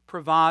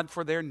 provide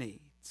for their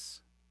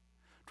needs.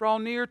 Draw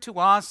near to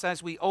us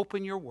as we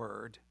open your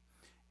word.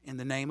 In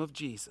the name of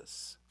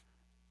Jesus,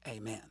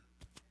 amen.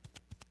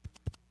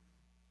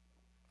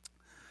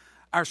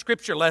 Our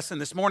scripture lesson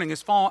this morning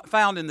is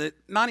found in the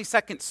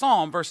 92nd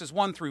Psalm, verses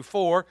 1 through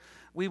 4.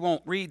 We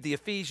won't read the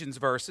Ephesians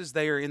verses.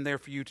 They are in there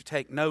for you to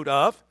take note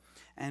of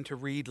and to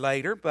read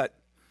later, but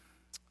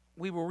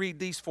we will read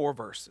these 4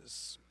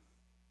 verses.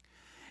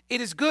 It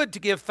is good to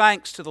give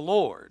thanks to the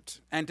Lord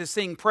and to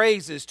sing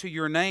praises to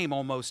your name,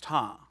 O Most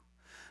High,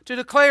 to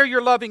declare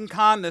your loving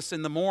kindness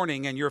in the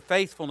morning and your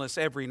faithfulness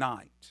every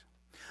night,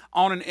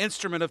 on an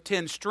instrument of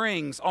 10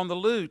 strings, on the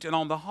lute and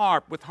on the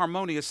harp with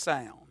harmonious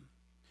sound.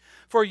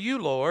 For you,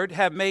 Lord,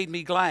 have made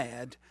me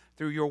glad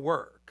through your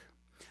work.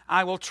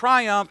 I will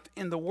triumph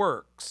in the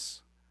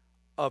works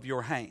of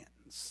your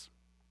hands.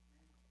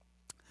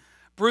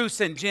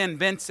 Bruce and Jen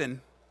Benson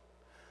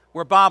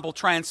were Bible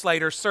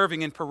translators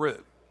serving in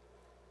Peru.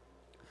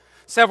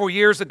 Several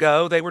years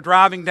ago, they were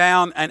driving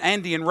down an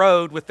Andean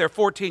road with their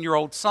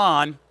 14-year-old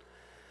son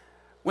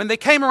when they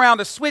came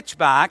around a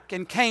switchback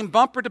and came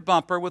bumper to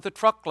bumper with a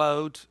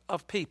truckload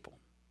of people.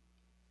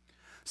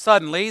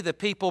 Suddenly, the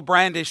people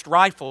brandished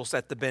rifles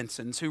at the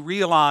Bensons, who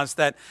realized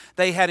that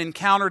they had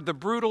encountered the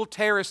brutal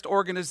terrorist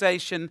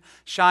organization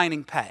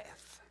Shining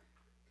Path.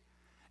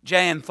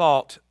 Jan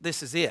thought,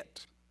 this is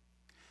it.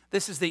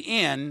 This is the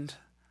end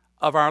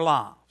of our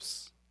lives.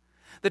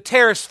 The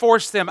terrorists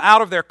forced them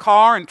out of their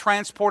car and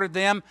transported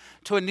them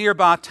to a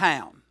nearby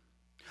town.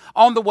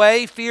 On the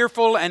way,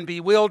 fearful and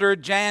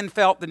bewildered, Jan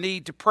felt the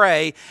need to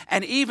pray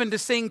and even to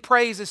sing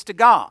praises to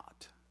God.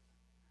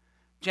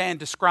 Jan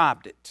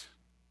described it.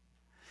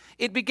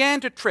 It began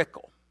to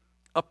trickle,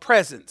 a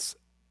presence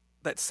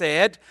that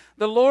said,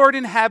 the Lord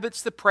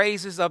inhabits the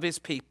praises of his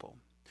people.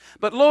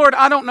 But Lord,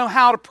 I don't know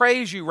how to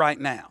praise you right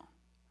now.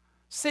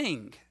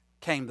 Sing,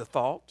 came the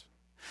thought.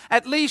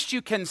 At least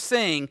you can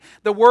sing.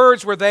 The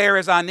words were there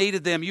as I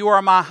needed them. You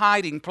are my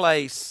hiding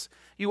place.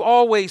 You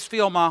always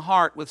fill my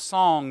heart with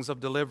songs of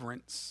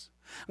deliverance.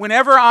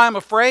 Whenever I am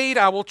afraid,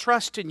 I will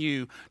trust in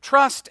you.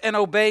 Trust and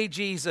obey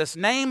Jesus.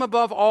 Name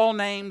above all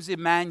names,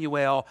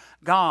 Emmanuel.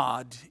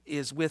 God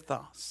is with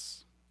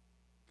us.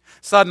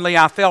 Suddenly,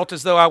 I felt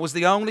as though I was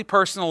the only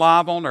person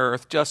alive on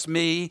earth, just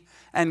me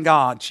and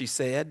God, she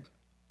said.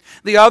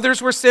 The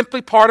others were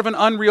simply part of an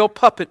unreal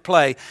puppet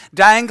play,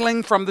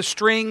 dangling from the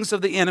strings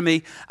of the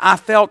enemy. I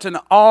felt an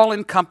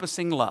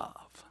all-encompassing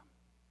love.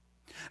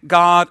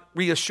 God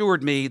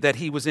reassured me that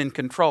he was in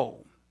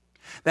control,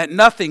 that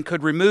nothing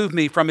could remove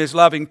me from his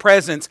loving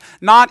presence,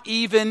 not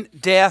even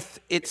death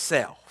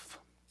itself.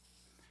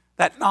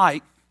 That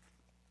night,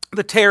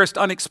 the terrorists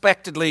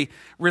unexpectedly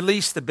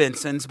released the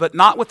Bensons, but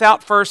not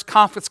without first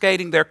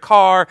confiscating their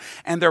car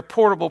and their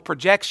portable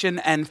projection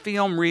and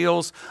film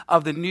reels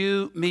of the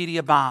New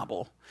Media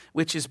Bible,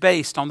 which is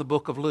based on the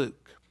book of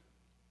Luke.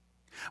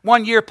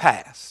 1 year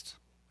passed.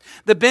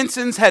 The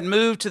Bensons had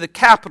moved to the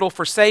capital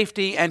for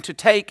safety and to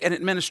take an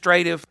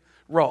administrative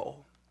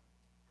role.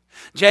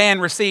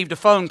 Jan received a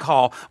phone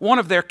call. One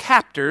of their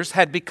captors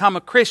had become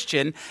a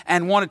Christian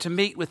and wanted to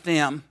meet with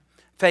them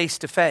face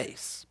to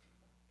face.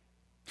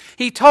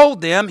 He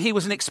told them he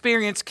was an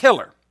experienced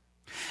killer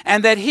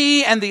and that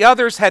he and the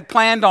others had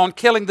planned on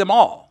killing them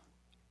all.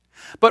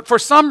 But for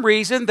some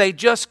reason, they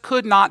just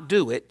could not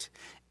do it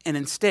and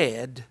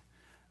instead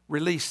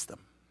released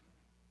them.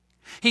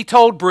 He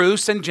told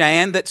Bruce and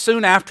Jan that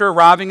soon after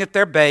arriving at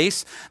their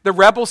base, the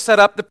rebels set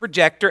up the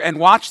projector and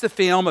watched the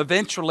film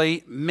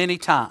eventually many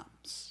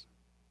times.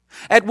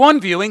 At one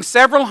viewing,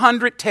 several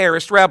hundred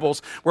terrorist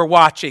rebels were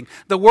watching.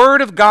 The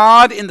word of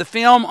God in the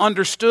film,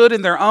 understood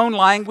in their own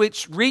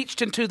language,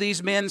 reached into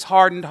these men's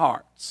hardened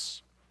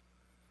hearts.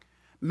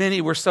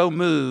 Many were so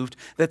moved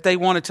that they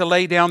wanted to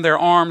lay down their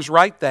arms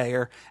right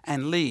there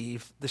and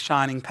leave the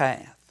shining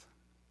path.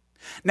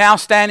 Now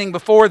standing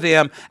before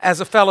them as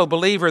a fellow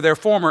believer, their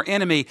former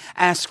enemy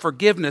asked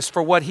forgiveness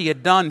for what he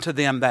had done to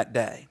them that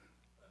day.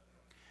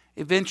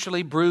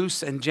 Eventually,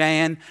 Bruce and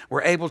Jan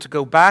were able to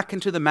go back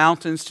into the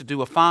mountains to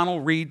do a final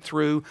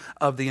read-through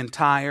of the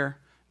entire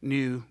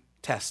New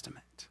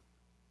Testament.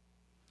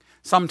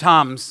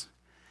 Sometimes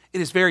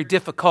it is very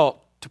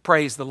difficult to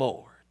praise the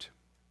Lord.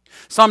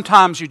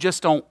 Sometimes you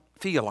just don't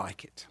feel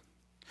like it.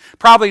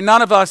 Probably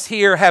none of us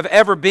here have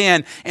ever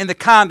been in the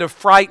kind of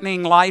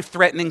frightening,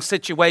 life-threatening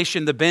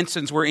situation the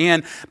Bensons were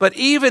in, but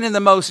even in the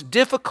most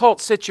difficult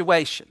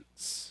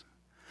situations,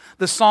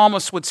 the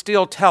psalmist would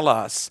still tell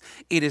us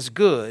it is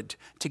good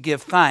to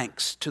give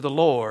thanks to the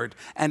Lord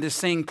and to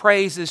sing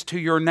praises to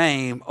your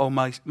name, O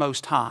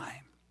Most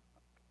High.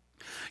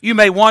 You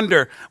may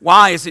wonder,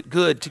 why is it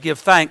good to give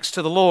thanks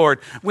to the Lord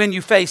when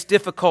you face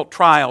difficult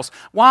trials?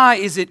 Why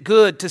is it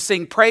good to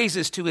sing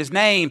praises to His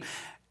name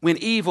when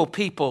evil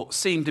people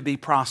seem to be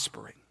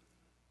prospering?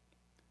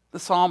 The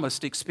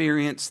psalmist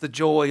experienced the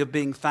joy of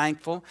being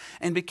thankful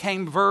and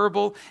became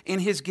verbal in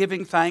his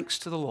giving thanks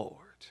to the Lord.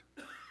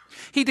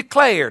 He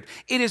declared,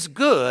 "It is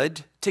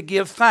good to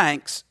give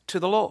thanks to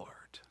the Lord."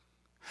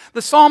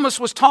 The psalmist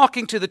was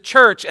talking to the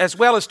church as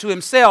well as to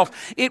himself.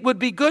 It would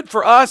be good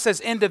for us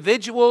as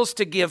individuals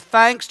to give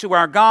thanks to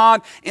our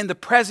God in the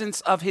presence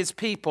of His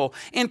people.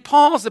 In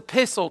Paul's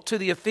epistle to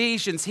the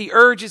Ephesians, he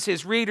urges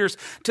his readers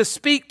to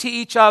speak to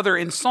each other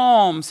in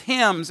psalms,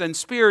 hymns, and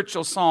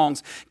spiritual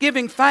songs.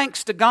 Giving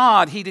thanks to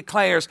God, he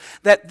declares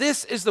that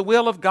this is the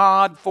will of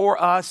God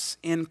for us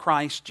in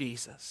Christ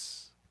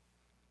Jesus.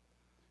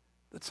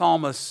 The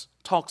psalmist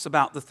talks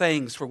about the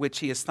things for which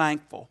he is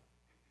thankful.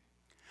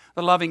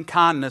 The loving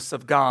kindness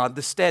of God,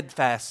 the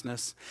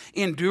steadfastness,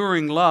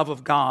 enduring love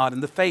of God,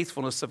 and the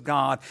faithfulness of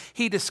God,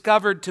 he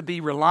discovered to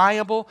be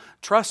reliable,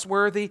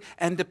 trustworthy,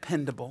 and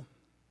dependable.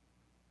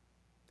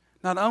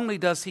 Not only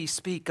does he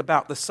speak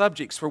about the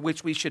subjects for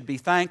which we should be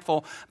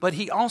thankful, but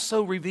he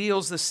also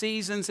reveals the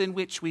seasons in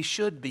which we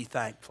should be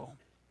thankful.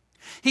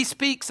 He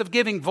speaks of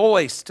giving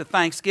voice to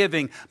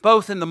thanksgiving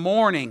both in the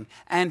morning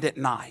and at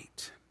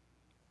night.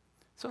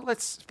 So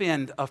let's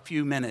spend a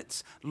few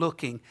minutes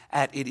looking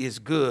at it is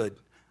good,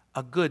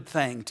 a good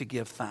thing to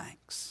give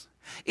thanks.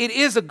 It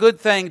is a good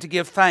thing to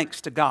give thanks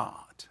to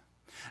God.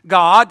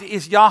 God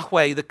is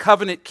Yahweh, the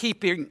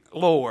covenant-keeping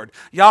Lord.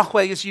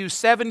 Yahweh is used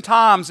 7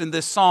 times in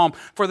this psalm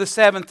for the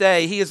 7th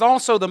day. He is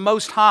also the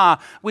Most High,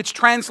 which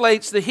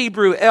translates the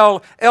Hebrew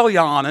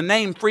Elyon, a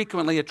name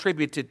frequently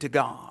attributed to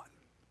God.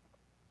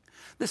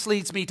 This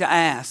leads me to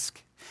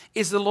ask,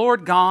 is the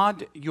Lord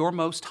God your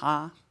Most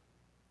High?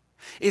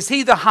 Is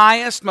He the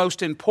highest,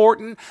 most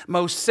important,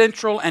 most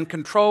central and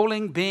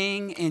controlling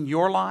being in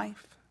your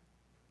life?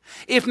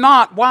 If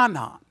not, why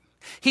not?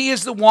 He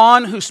is the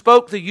one who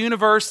spoke the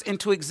universe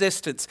into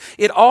existence.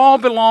 It all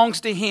belongs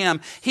to Him.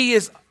 He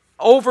is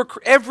over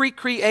every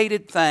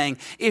created thing.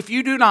 If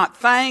you do not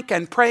thank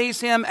and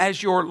praise Him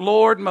as your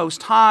Lord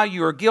Most High,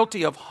 you are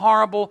guilty of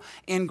horrible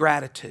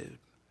ingratitude.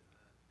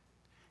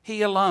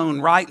 He alone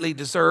rightly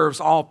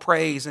deserves all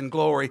praise and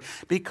glory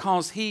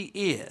because He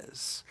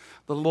is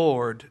the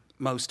Lord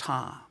Most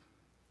High.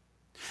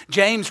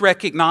 James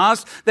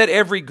recognized that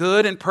every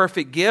good and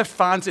perfect gift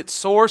finds its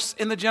source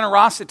in the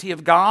generosity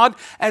of God,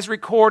 as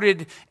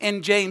recorded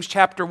in James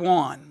chapter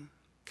 1.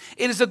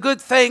 It is a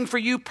good thing for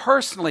you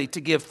personally to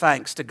give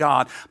thanks to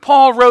God.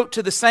 Paul wrote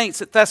to the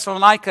saints at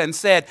Thessalonica and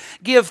said,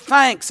 "Give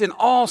thanks in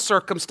all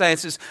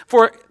circumstances,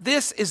 for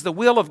this is the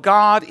will of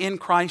God in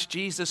Christ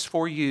Jesus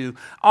for you."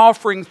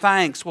 Offering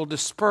thanks will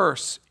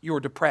disperse your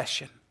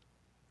depression,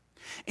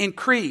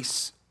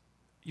 increase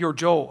your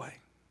joy,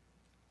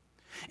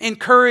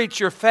 encourage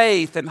your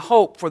faith and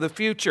hope for the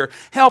future,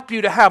 help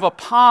you to have a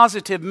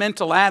positive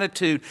mental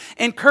attitude,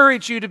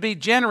 encourage you to be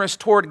generous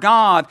toward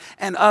God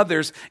and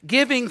others.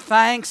 Giving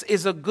thanks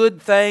is a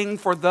good thing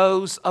for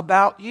those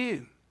about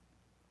you.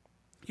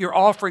 Your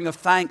offering of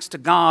thanks to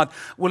God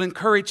will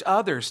encourage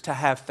others to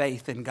have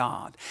faith in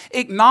God.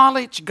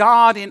 Acknowledge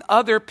God in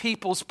other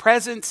people's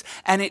presence,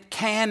 and it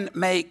can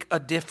make a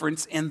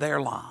difference in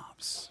their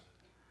lives.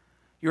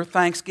 Your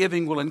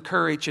thanksgiving will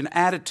encourage an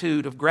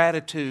attitude of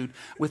gratitude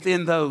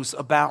within those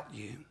about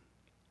you.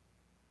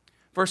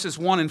 Verses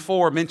 1 and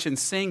 4 mention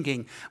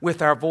singing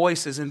with our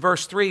voices, and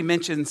verse 3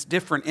 mentions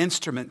different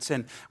instruments,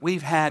 and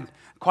we've had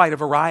quite a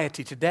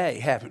variety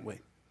today, haven't we?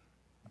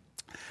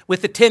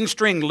 With the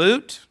 10-string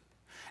lute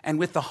and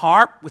with the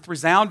harp, with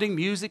resounding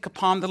music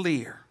upon the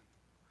lyre.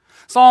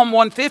 Psalm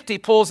 150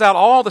 pulls out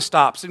all the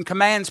stops and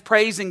commands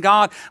praising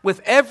God with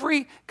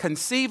every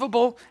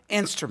conceivable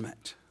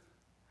instrument.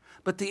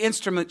 But the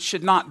instruments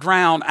should not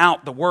drown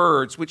out the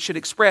words, which should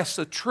express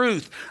the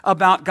truth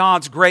about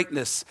God's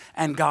greatness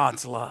and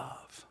God's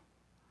love.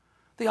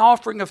 The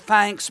offering of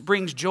thanks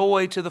brings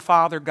joy to the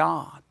Father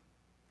God.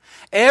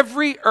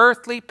 Every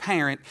earthly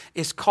parent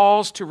is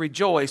caused to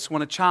rejoice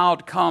when a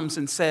child comes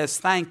and says,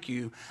 "Thank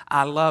you,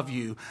 I love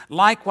you."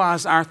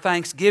 Likewise, our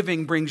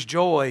thanksgiving brings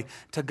joy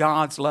to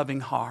God's loving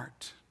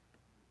heart.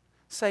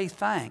 Say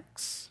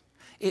thanks.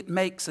 It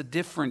makes a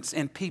difference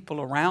in people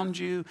around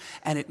you,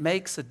 and it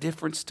makes a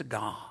difference to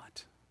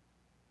God.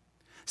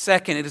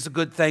 Second, it is a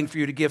good thing for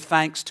you to give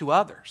thanks to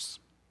others.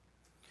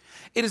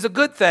 It is a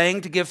good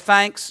thing to give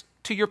thanks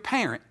to your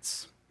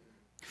parents.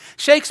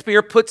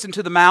 Shakespeare puts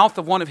into the mouth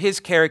of one of his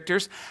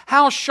characters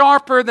how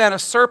sharper than a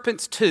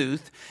serpent's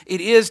tooth it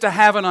is to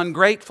have an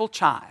ungrateful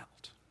child.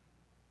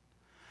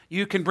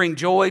 You can bring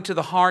joy to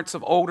the hearts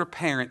of older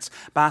parents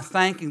by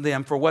thanking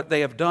them for what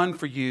they have done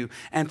for you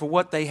and for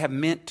what they have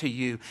meant to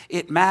you.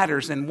 It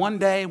matters, and one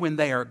day when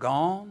they are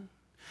gone,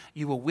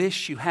 you will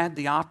wish you had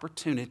the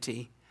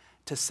opportunity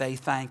to say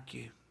thank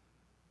you.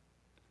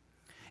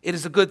 It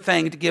is a good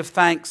thing to give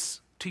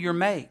thanks to your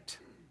mate.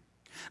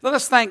 Let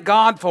us thank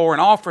God for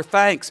and offer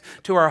thanks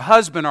to our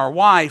husband or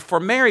wife, for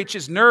marriage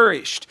is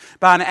nourished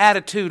by an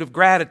attitude of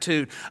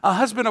gratitude. A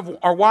husband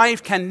or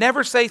wife can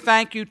never say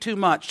thank you too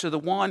much to the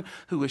one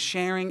who is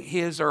sharing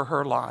his or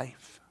her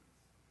life.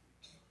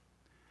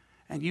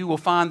 And you will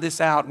find this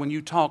out when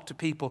you talk to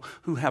people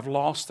who have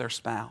lost their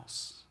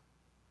spouse,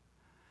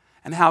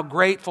 and how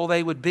grateful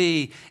they would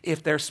be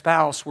if their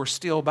spouse were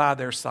still by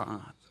their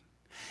side.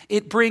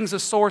 It brings a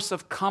source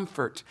of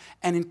comfort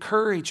and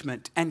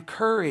encouragement and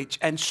courage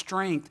and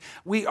strength.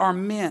 We are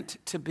meant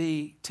to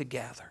be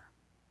together.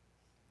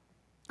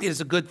 It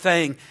is a good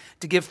thing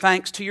to give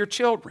thanks to your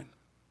children.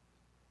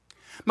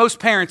 Most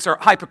parents are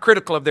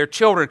hypocritical of their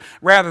children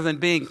rather than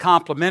being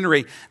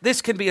complimentary.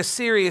 This can be a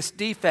serious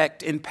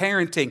defect in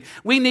parenting.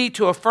 We need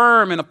to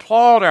affirm and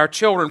applaud our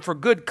children for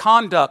good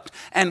conduct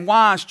and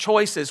wise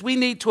choices. We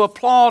need to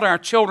applaud our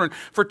children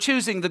for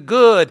choosing the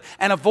good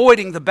and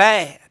avoiding the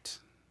bad.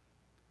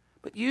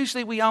 But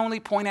usually we only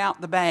point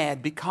out the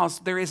bad because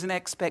there is an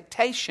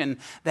expectation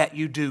that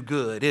you do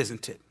good,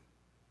 isn't it?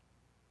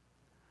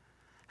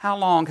 How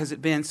long has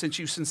it been since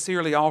you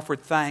sincerely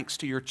offered thanks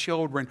to your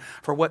children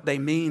for what they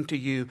mean to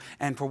you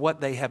and for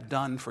what they have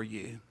done for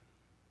you?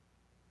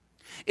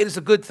 It is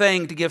a good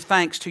thing to give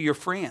thanks to your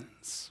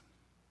friends.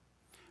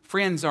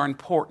 Friends are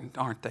important,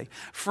 aren't they?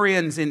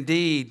 Friends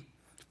indeed.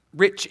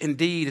 Rich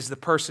indeed is the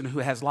person who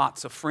has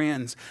lots of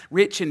friends.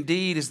 Rich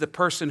indeed is the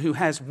person who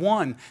has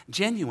one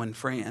genuine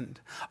friend.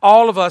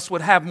 All of us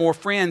would have more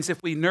friends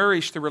if we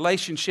nourish the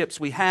relationships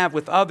we have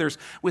with others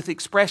with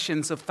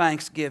expressions of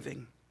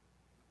thanksgiving.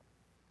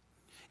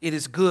 It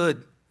is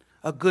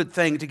a good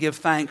thing to give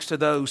thanks to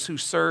those who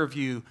serve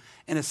you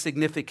in a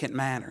significant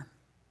manner.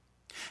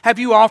 Have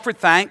you offered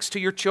thanks to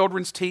your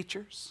children's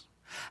teachers?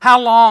 How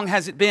long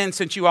has it been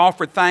since you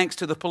offered thanks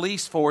to the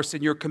police force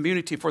in your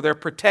community for their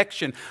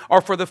protection,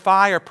 or for the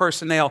fire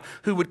personnel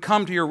who would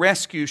come to your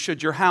rescue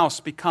should your house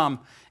become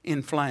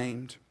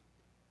inflamed?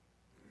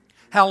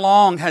 How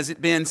long has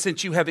it been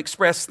since you have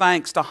expressed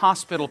thanks to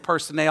hospital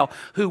personnel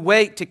who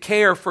wait to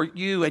care for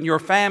you and your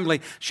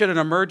family should an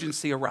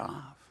emergency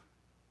arrive?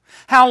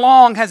 How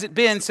long has it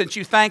been since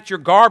you thanked your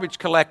garbage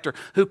collector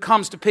who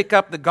comes to pick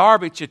up the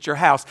garbage at your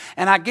house?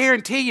 And I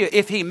guarantee you,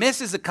 if he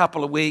misses a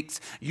couple of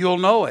weeks, you'll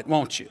know it,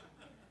 won't you?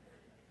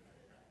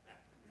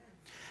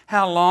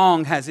 How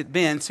long has it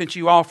been since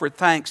you offered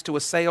thanks to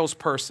a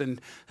salesperson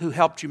who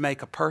helped you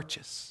make a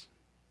purchase?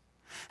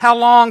 How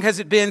long has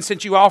it been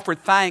since you offered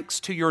thanks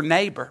to your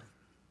neighbor?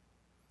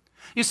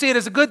 You see, it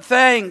is a good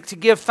thing to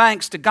give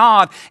thanks to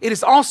God. It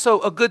is also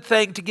a good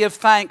thing to give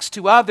thanks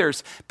to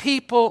others.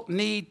 People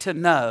need to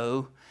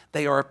know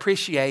they are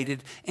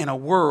appreciated in a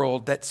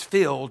world that's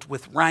filled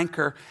with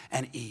rancor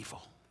and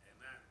evil.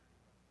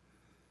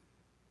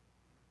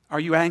 Are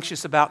you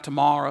anxious about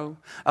tomorrow,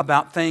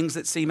 about things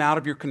that seem out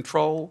of your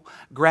control?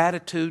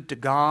 Gratitude to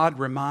God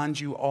reminds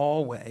you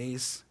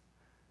always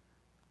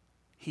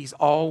He's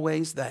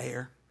always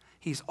there.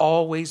 He's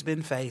always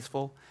been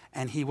faithful,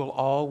 and He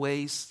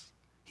always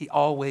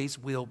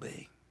will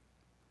be.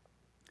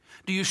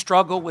 Do you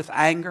struggle with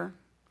anger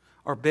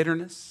or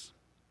bitterness?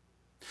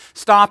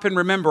 Stop and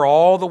remember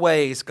all the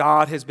ways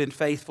God has been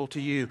faithful to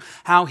you,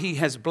 how He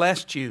has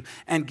blessed you,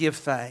 and give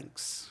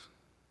thanks.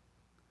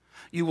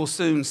 You will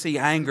soon see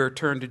anger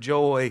turn to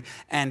joy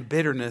and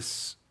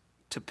bitterness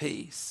to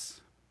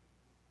peace.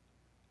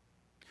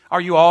 Are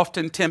you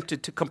often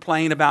tempted to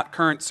complain about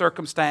current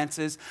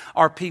circumstances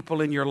or people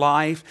in your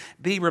life?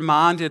 Be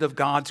reminded of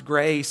God's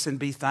grace and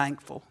be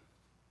thankful.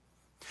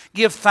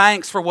 Give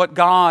thanks for what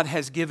God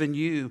has given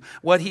you,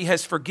 what He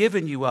has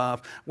forgiven you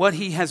of, what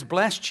He has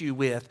blessed you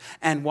with,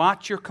 and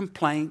watch your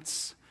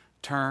complaints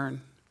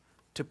turn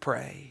to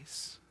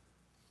praise.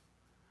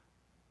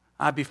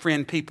 I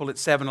befriend people at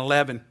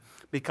 7-Eleven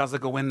because I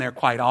go in there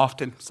quite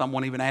often.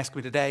 Someone even asked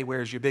me today,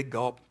 "Where's your Big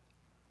Gulp?"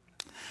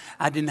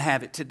 I didn't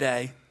have it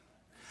today.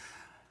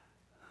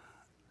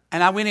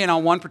 And I went in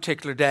on one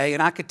particular day,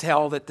 and I could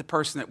tell that the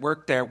person that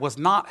worked there was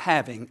not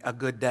having a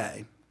good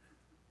day.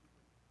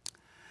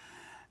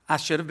 I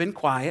should have been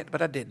quiet,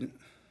 but I didn't.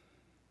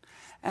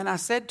 And I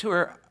said to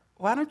her,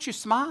 "Why don't you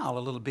smile a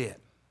little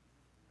bit?"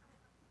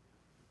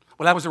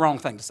 Well, that was the wrong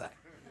thing to say.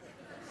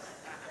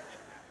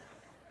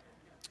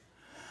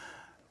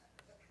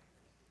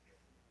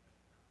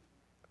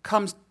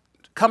 Come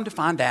to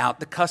find out,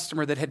 the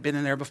customer that had been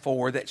in there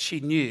before that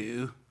she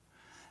knew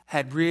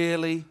had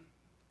really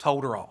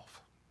told her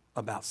off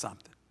about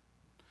something.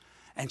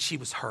 And she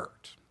was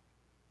hurt.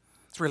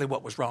 It's really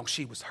what was wrong.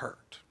 She was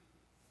hurt.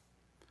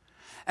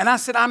 And I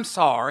said, I'm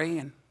sorry.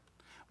 And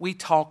we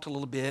talked a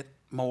little bit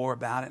more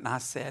about it. And I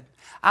said,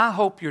 I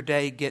hope your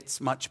day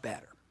gets much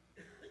better.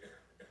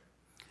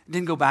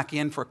 Didn't go back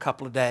in for a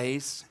couple of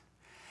days.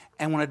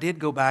 And when I did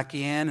go back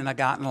in and I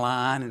got in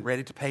line and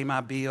ready to pay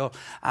my bill,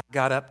 I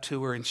got up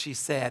to her and she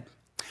said,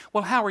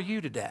 well, how are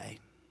you today?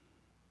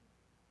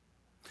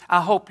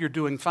 I hope you're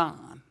doing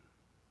fine.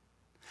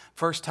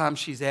 First time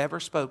she's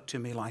ever spoke to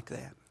me like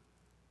that.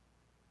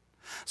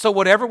 So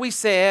whatever we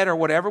said or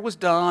whatever was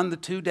done the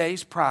 2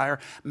 days prior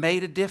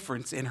made a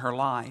difference in her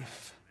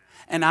life.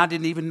 And I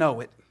didn't even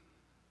know it.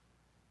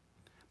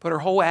 But her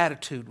whole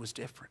attitude was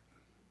different.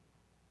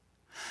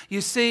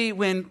 You see,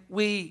 when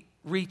we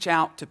reach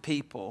out to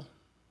people,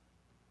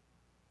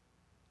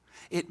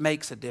 it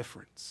makes a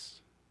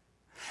difference.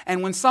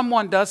 And when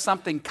someone does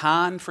something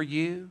kind for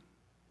you,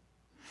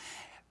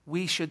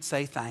 we should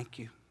say thank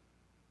you.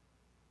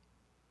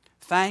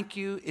 Thank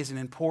you is an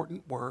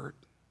important word.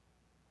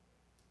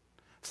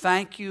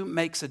 Thank you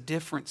makes a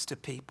difference to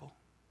people.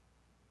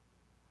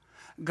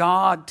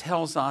 God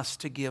tells us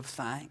to give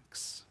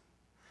thanks,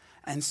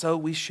 and so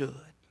we should.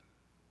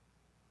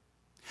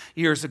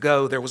 Years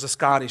ago, there was a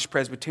Scottish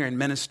Presbyterian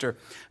minister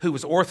who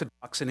was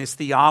orthodox in his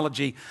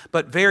theology,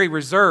 but very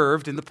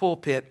reserved in the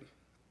pulpit.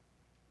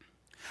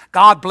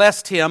 God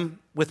blessed him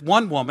with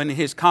one woman in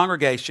his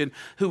congregation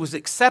who was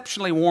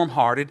exceptionally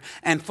warm-hearted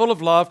and full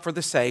of love for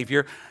the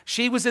Savior.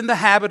 She was in the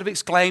habit of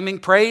exclaiming,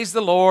 "Praise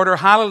the Lord," or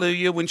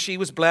 "Hallelujah," when she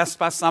was blessed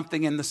by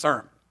something in the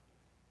sermon.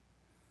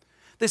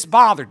 This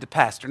bothered the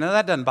pastor. Now,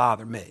 that doesn't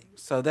bother me,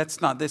 so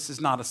this is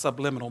not a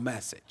subliminal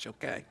message,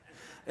 okay?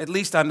 At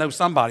least I know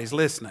somebody's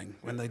listening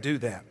when they do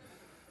that.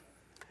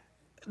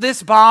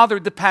 This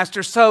bothered the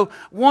pastor, so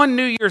one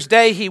New Year's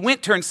Day he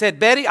went to her and said,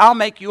 "Betty, I'll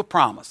make you a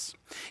promise.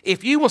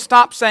 If you will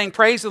stop saying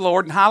praise the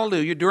Lord and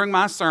hallelujah during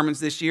my sermons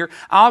this year,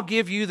 I'll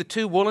give you the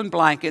 2 woolen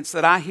blankets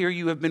that I hear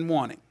you have been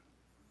wanting."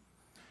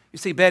 You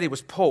see, Betty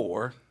was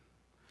poor,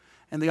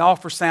 and the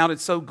offer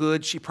sounded so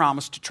good she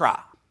promised to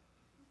try.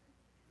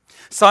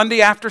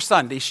 Sunday after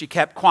Sunday, she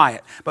kept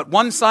quiet. But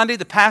one Sunday,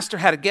 the pastor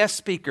had a guest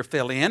speaker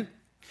fill in.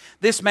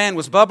 This man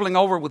was bubbling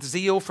over with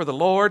zeal for the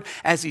Lord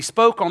as he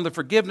spoke on the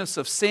forgiveness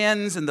of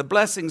sins and the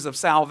blessings of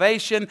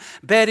salvation.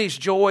 Betty's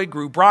joy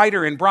grew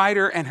brighter and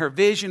brighter, and her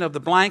vision of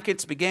the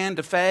blankets began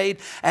to fade.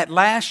 At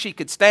last, she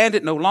could stand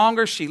it no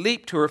longer. She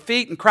leaped to her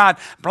feet and cried,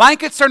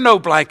 "Blankets or no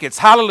blankets,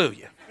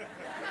 hallelujah."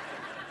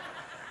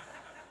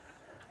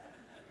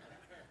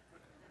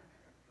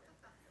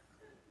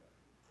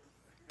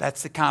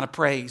 That's the kind of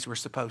praise we're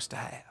supposed to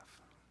have.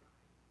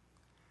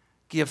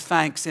 Give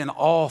thanks in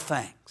all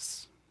things.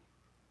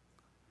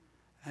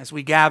 As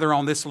we gather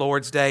on this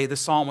Lord's Day, the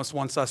psalmist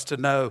wants us to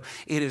know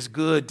it is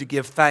good to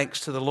give thanks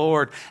to the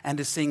Lord and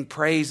to sing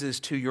praises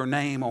to your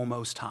name, O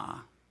Most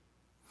High.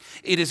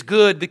 It is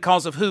good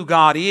because of who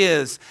God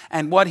is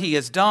and what He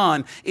has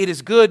done. It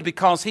is good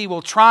because He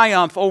will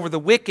triumph over the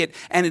wicked,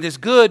 and it is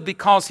good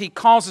because He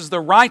causes the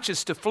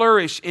righteous to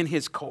flourish in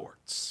His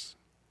courts.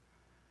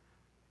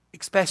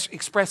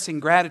 Expressing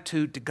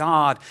gratitude to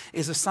God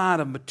is a sign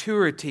of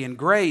maturity and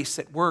grace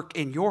at work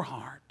in your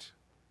heart.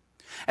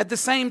 At the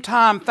same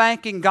time,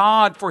 thanking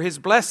God for His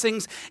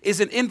blessings is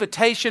an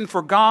invitation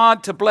for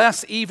God to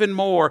bless even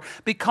more,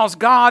 because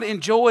God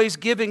enjoys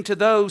giving to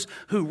those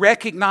who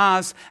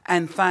recognize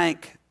and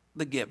thank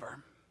the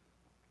giver.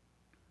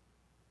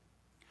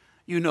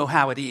 You know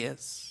how it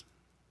is.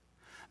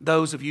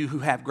 Those of you who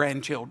have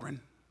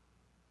grandchildren,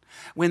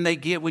 when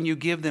you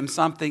give them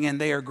something and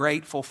they are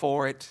grateful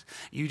for it,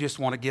 you just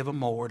want to give them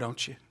more,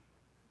 don't you?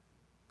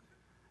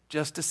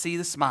 Just to see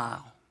the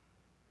smile.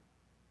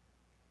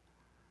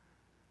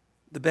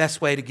 The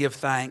best way to give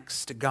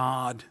thanks to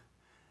God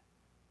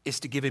is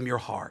to give Him your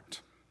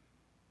heart.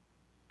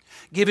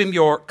 Give Him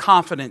your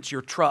confidence,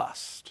 your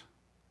trust.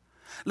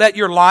 Let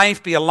your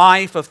life be a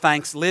life of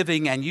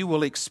thanksgiving, and you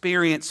will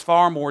experience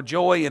far more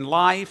joy in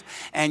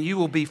life, and you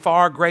will be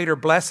far greater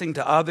blessing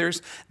to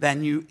others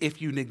than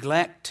if you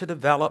neglect to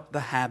develop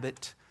the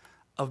habit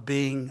of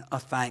being a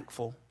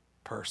thankful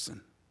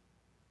person.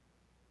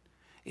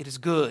 It is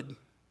good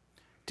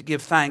to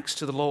give thanks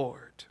to the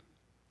Lord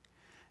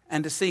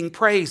and to sing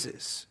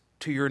praises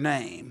to your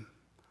name,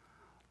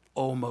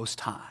 O Most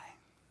High.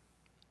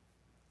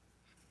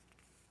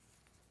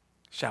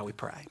 Shall we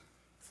pray?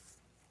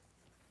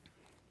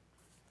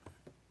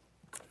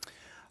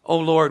 O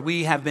Lord,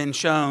 we have been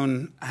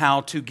shown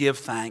how to give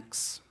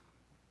thanks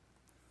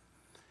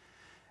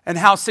and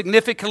how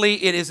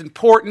significantly it is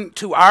important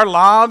to our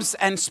lives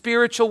and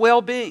spiritual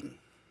well-being.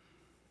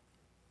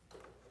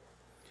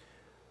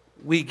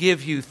 We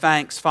give you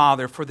thanks,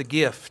 Father, for the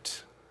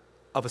gift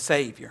of a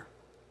Savior.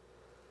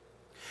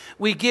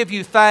 We give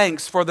you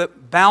thanks for the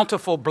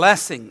bountiful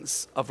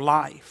blessings of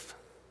life.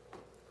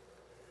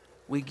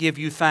 We give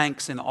you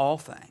thanks in all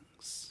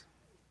things.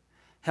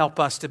 Help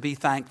us to be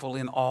thankful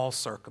in all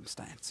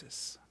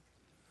circumstances.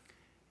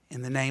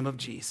 In the name of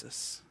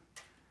Jesus,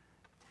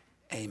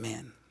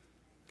 amen.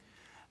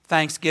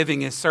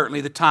 Thanksgiving is certainly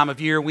the time of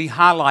year we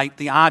highlight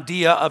the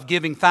idea of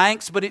giving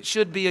thanks, but it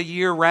should be a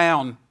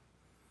year-round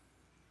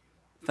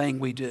thing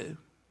we do.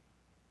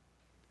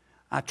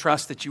 I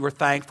trust that you are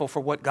thankful for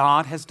what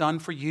God has done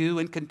for you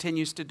and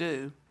continues to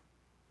do.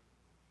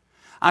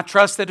 I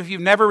trust that if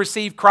you've never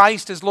received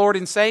Christ as Lord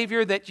and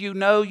Savior, that you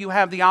know you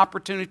have the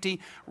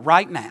opportunity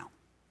right now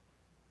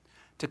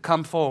to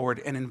come forward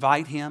and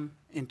invite Him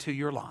into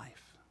your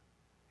life.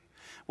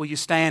 Will you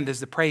stand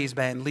as the praise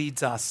band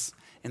leads us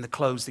in the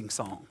closing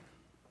song?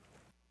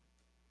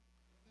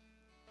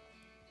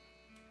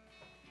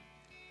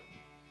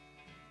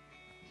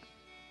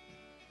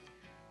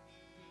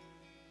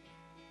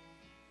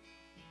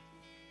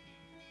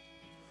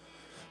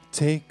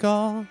 Take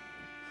all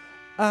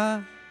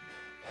I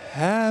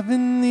have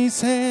in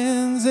these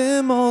hands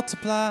and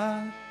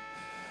multiply,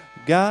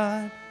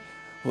 God,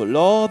 well,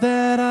 all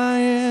that I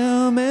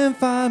am, and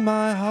find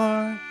my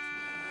heart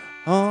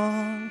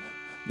on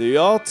the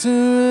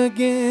altar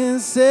again.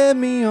 Set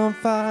me on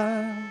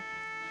fire,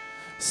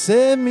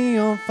 set me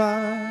on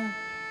fire.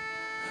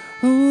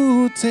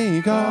 Ooh,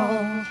 take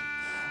all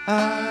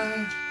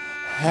I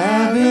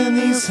have in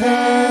these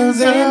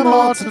hands and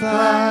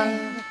multiply,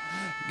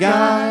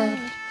 God,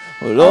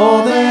 well,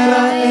 all that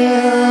I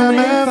am,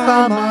 and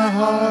find my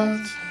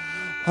heart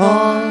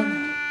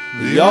on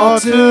the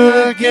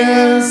altar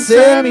again.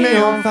 Set me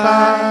on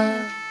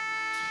fire,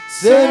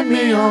 set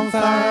me on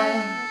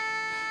fire.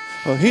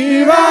 Oh,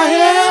 here I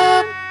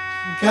am,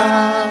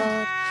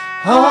 God,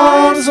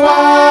 arms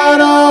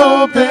wide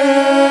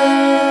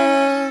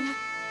open,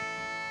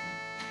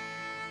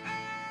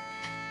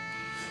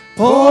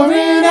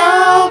 pouring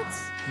out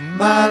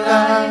my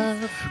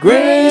life,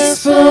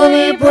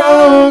 gracefully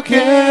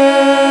broken.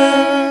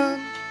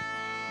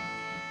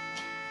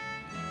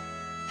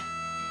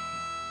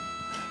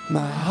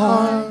 My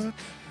heart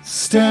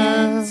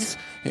stands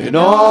in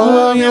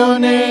awe of your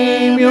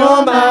name.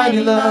 Your mighty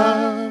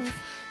love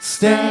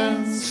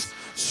stands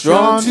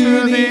strong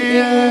to the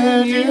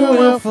end. You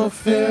will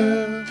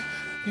fulfill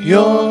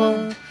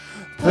your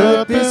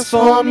purpose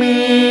for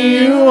me.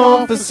 You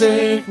won't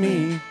forsake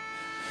me.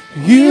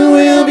 You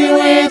will be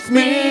with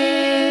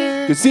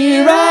me. 'Cause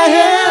here I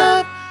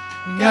am,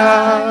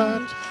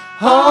 God,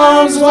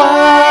 arms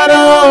wide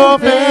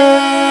open,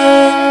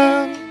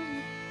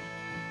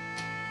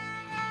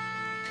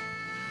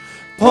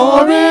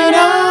 pouring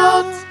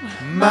out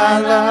my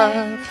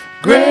life,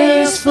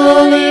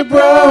 gracefully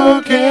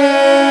broken.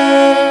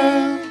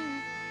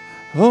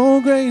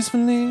 Oh,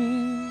 gracefully.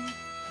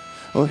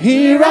 Oh,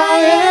 here I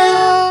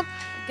am,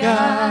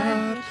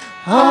 God,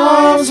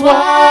 arms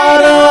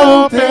wide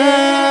open,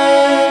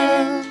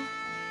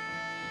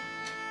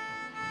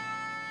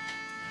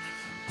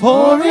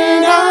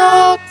 pouring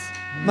out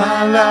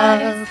my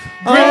life,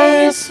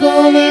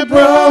 gracefully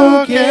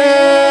broken,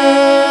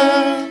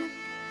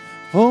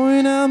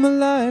 pouring out my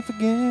life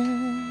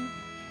again.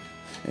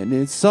 And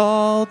it's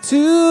all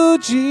to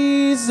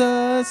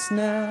Jesus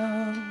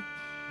now,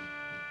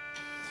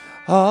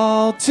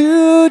 all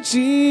to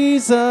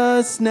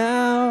Jesus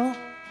now.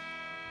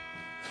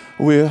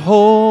 We're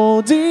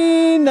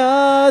holding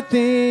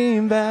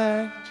nothing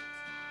back.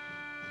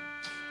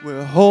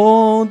 We're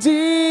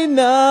holding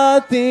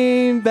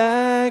nothing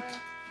back.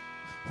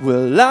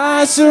 Will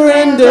I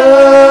surrender?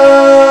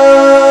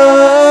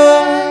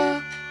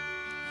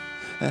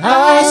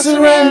 I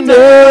surrender.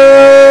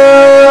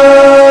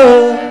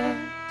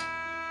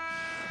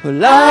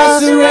 Will I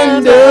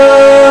surrender?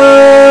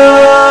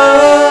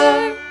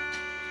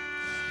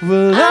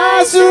 Will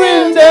I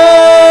surrender?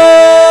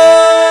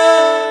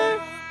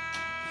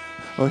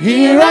 Oh,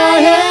 here I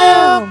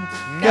am,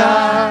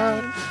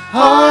 God,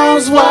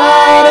 arms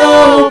wide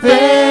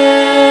open,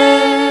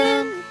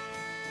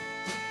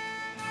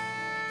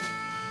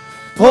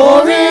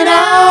 pouring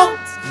out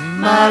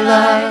my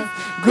life,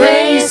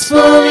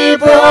 gracefully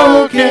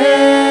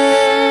broken.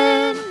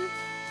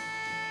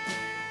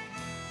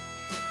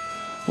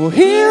 Well,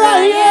 here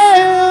I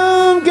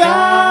am,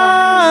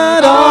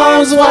 God,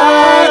 arms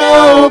wide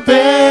open,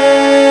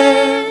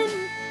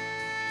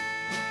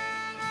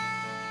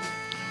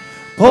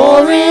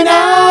 pouring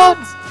out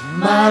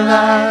my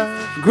life,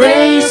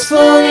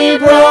 gracefully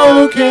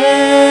broken.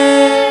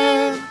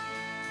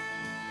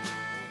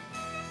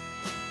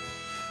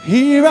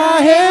 Here I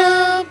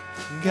am,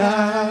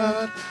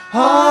 God,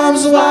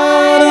 arms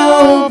wide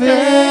open,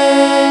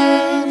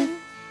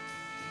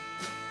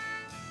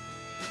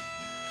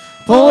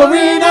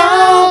 pouring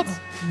out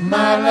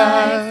my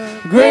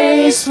life,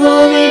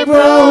 gracefully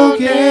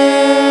broken.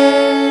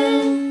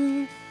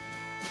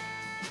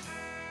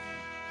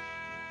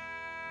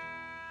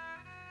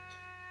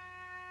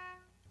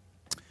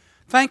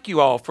 Thank you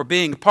all for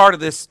being a part of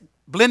this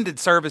blended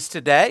service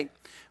today.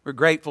 We're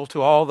grateful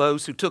to all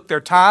those who took their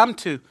time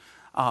to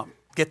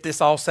get this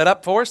all set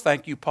up for us.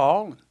 Thank you,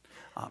 Paul,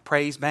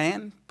 praise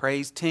band,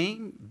 praise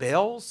team,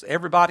 bells,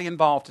 everybody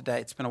involved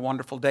today. It's been a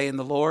wonderful day in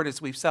the Lord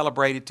as we've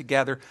celebrated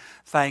together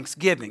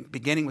Thanksgiving,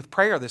 beginning with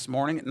prayer this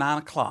morning at 9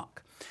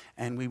 o'clock.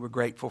 And we were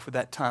grateful for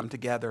that time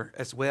together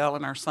as well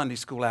in our Sunday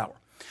school hour.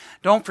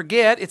 Don't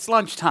forget, it's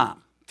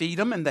lunchtime. Feed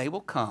them and they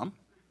will come.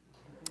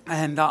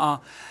 And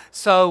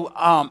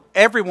so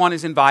everyone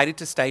is invited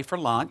to stay for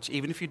lunch.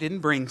 Even if you didn't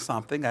bring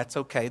something, that's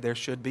okay. There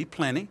should be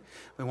plenty.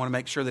 We want to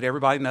make sure that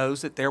everybody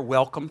knows that they're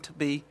welcome to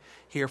be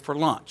here for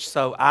lunch.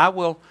 So I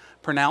will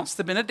pronounce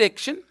the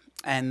benediction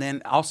and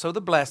then also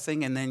the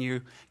blessing, and then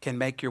you can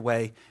make your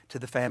way to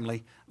the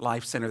Family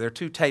Life Center. There are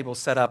 2 tables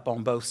set up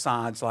on both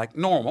sides like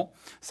normal,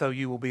 so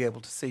you will be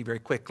able to see very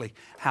quickly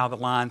how the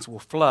lines will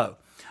flow.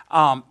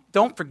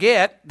 Don't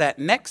forget that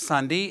next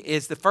Sunday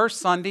is the first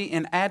Sunday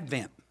in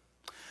Advent.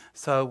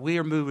 So we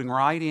are moving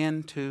right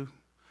into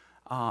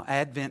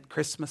Advent,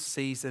 Christmas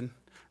season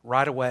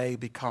right away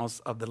because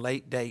of the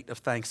late date of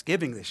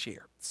Thanksgiving this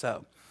year.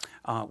 So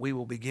we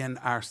will begin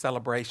our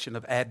celebration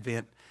of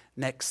Advent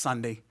next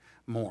Sunday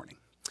morning.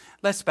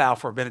 Let's bow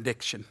for a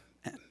benediction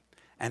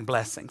and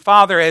blessing.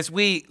 Father, as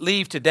we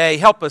leave today,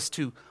 help us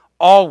to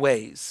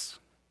always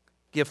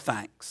give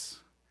thanks.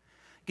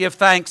 Give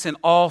thanks in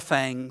all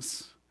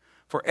things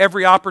for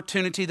every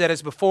opportunity that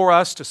is before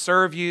us to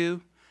serve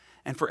you,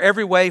 and for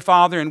every way,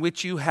 Father, in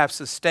which you have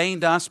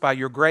sustained us by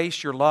your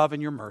grace, your love,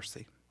 and your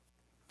mercy.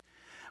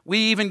 We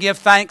even give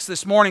thanks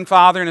this morning,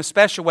 Father, in a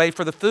special way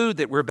for the food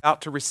that we're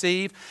about to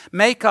receive.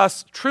 Make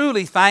us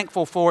truly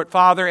thankful for it,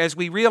 Father, as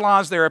we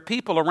realize there are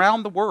people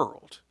around the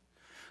world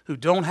who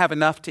don't have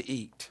enough to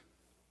eat.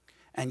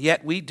 And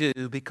yet we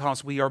do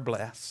because we are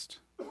blessed.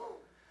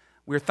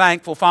 We're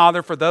thankful,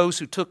 Father, for those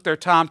who took their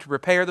time to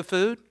prepare the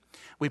food.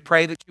 We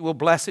pray that you will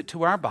bless it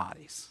to our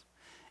bodies.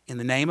 In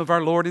the name of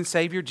our Lord and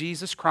Savior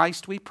Jesus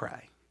Christ, we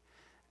pray.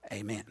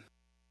 Amen.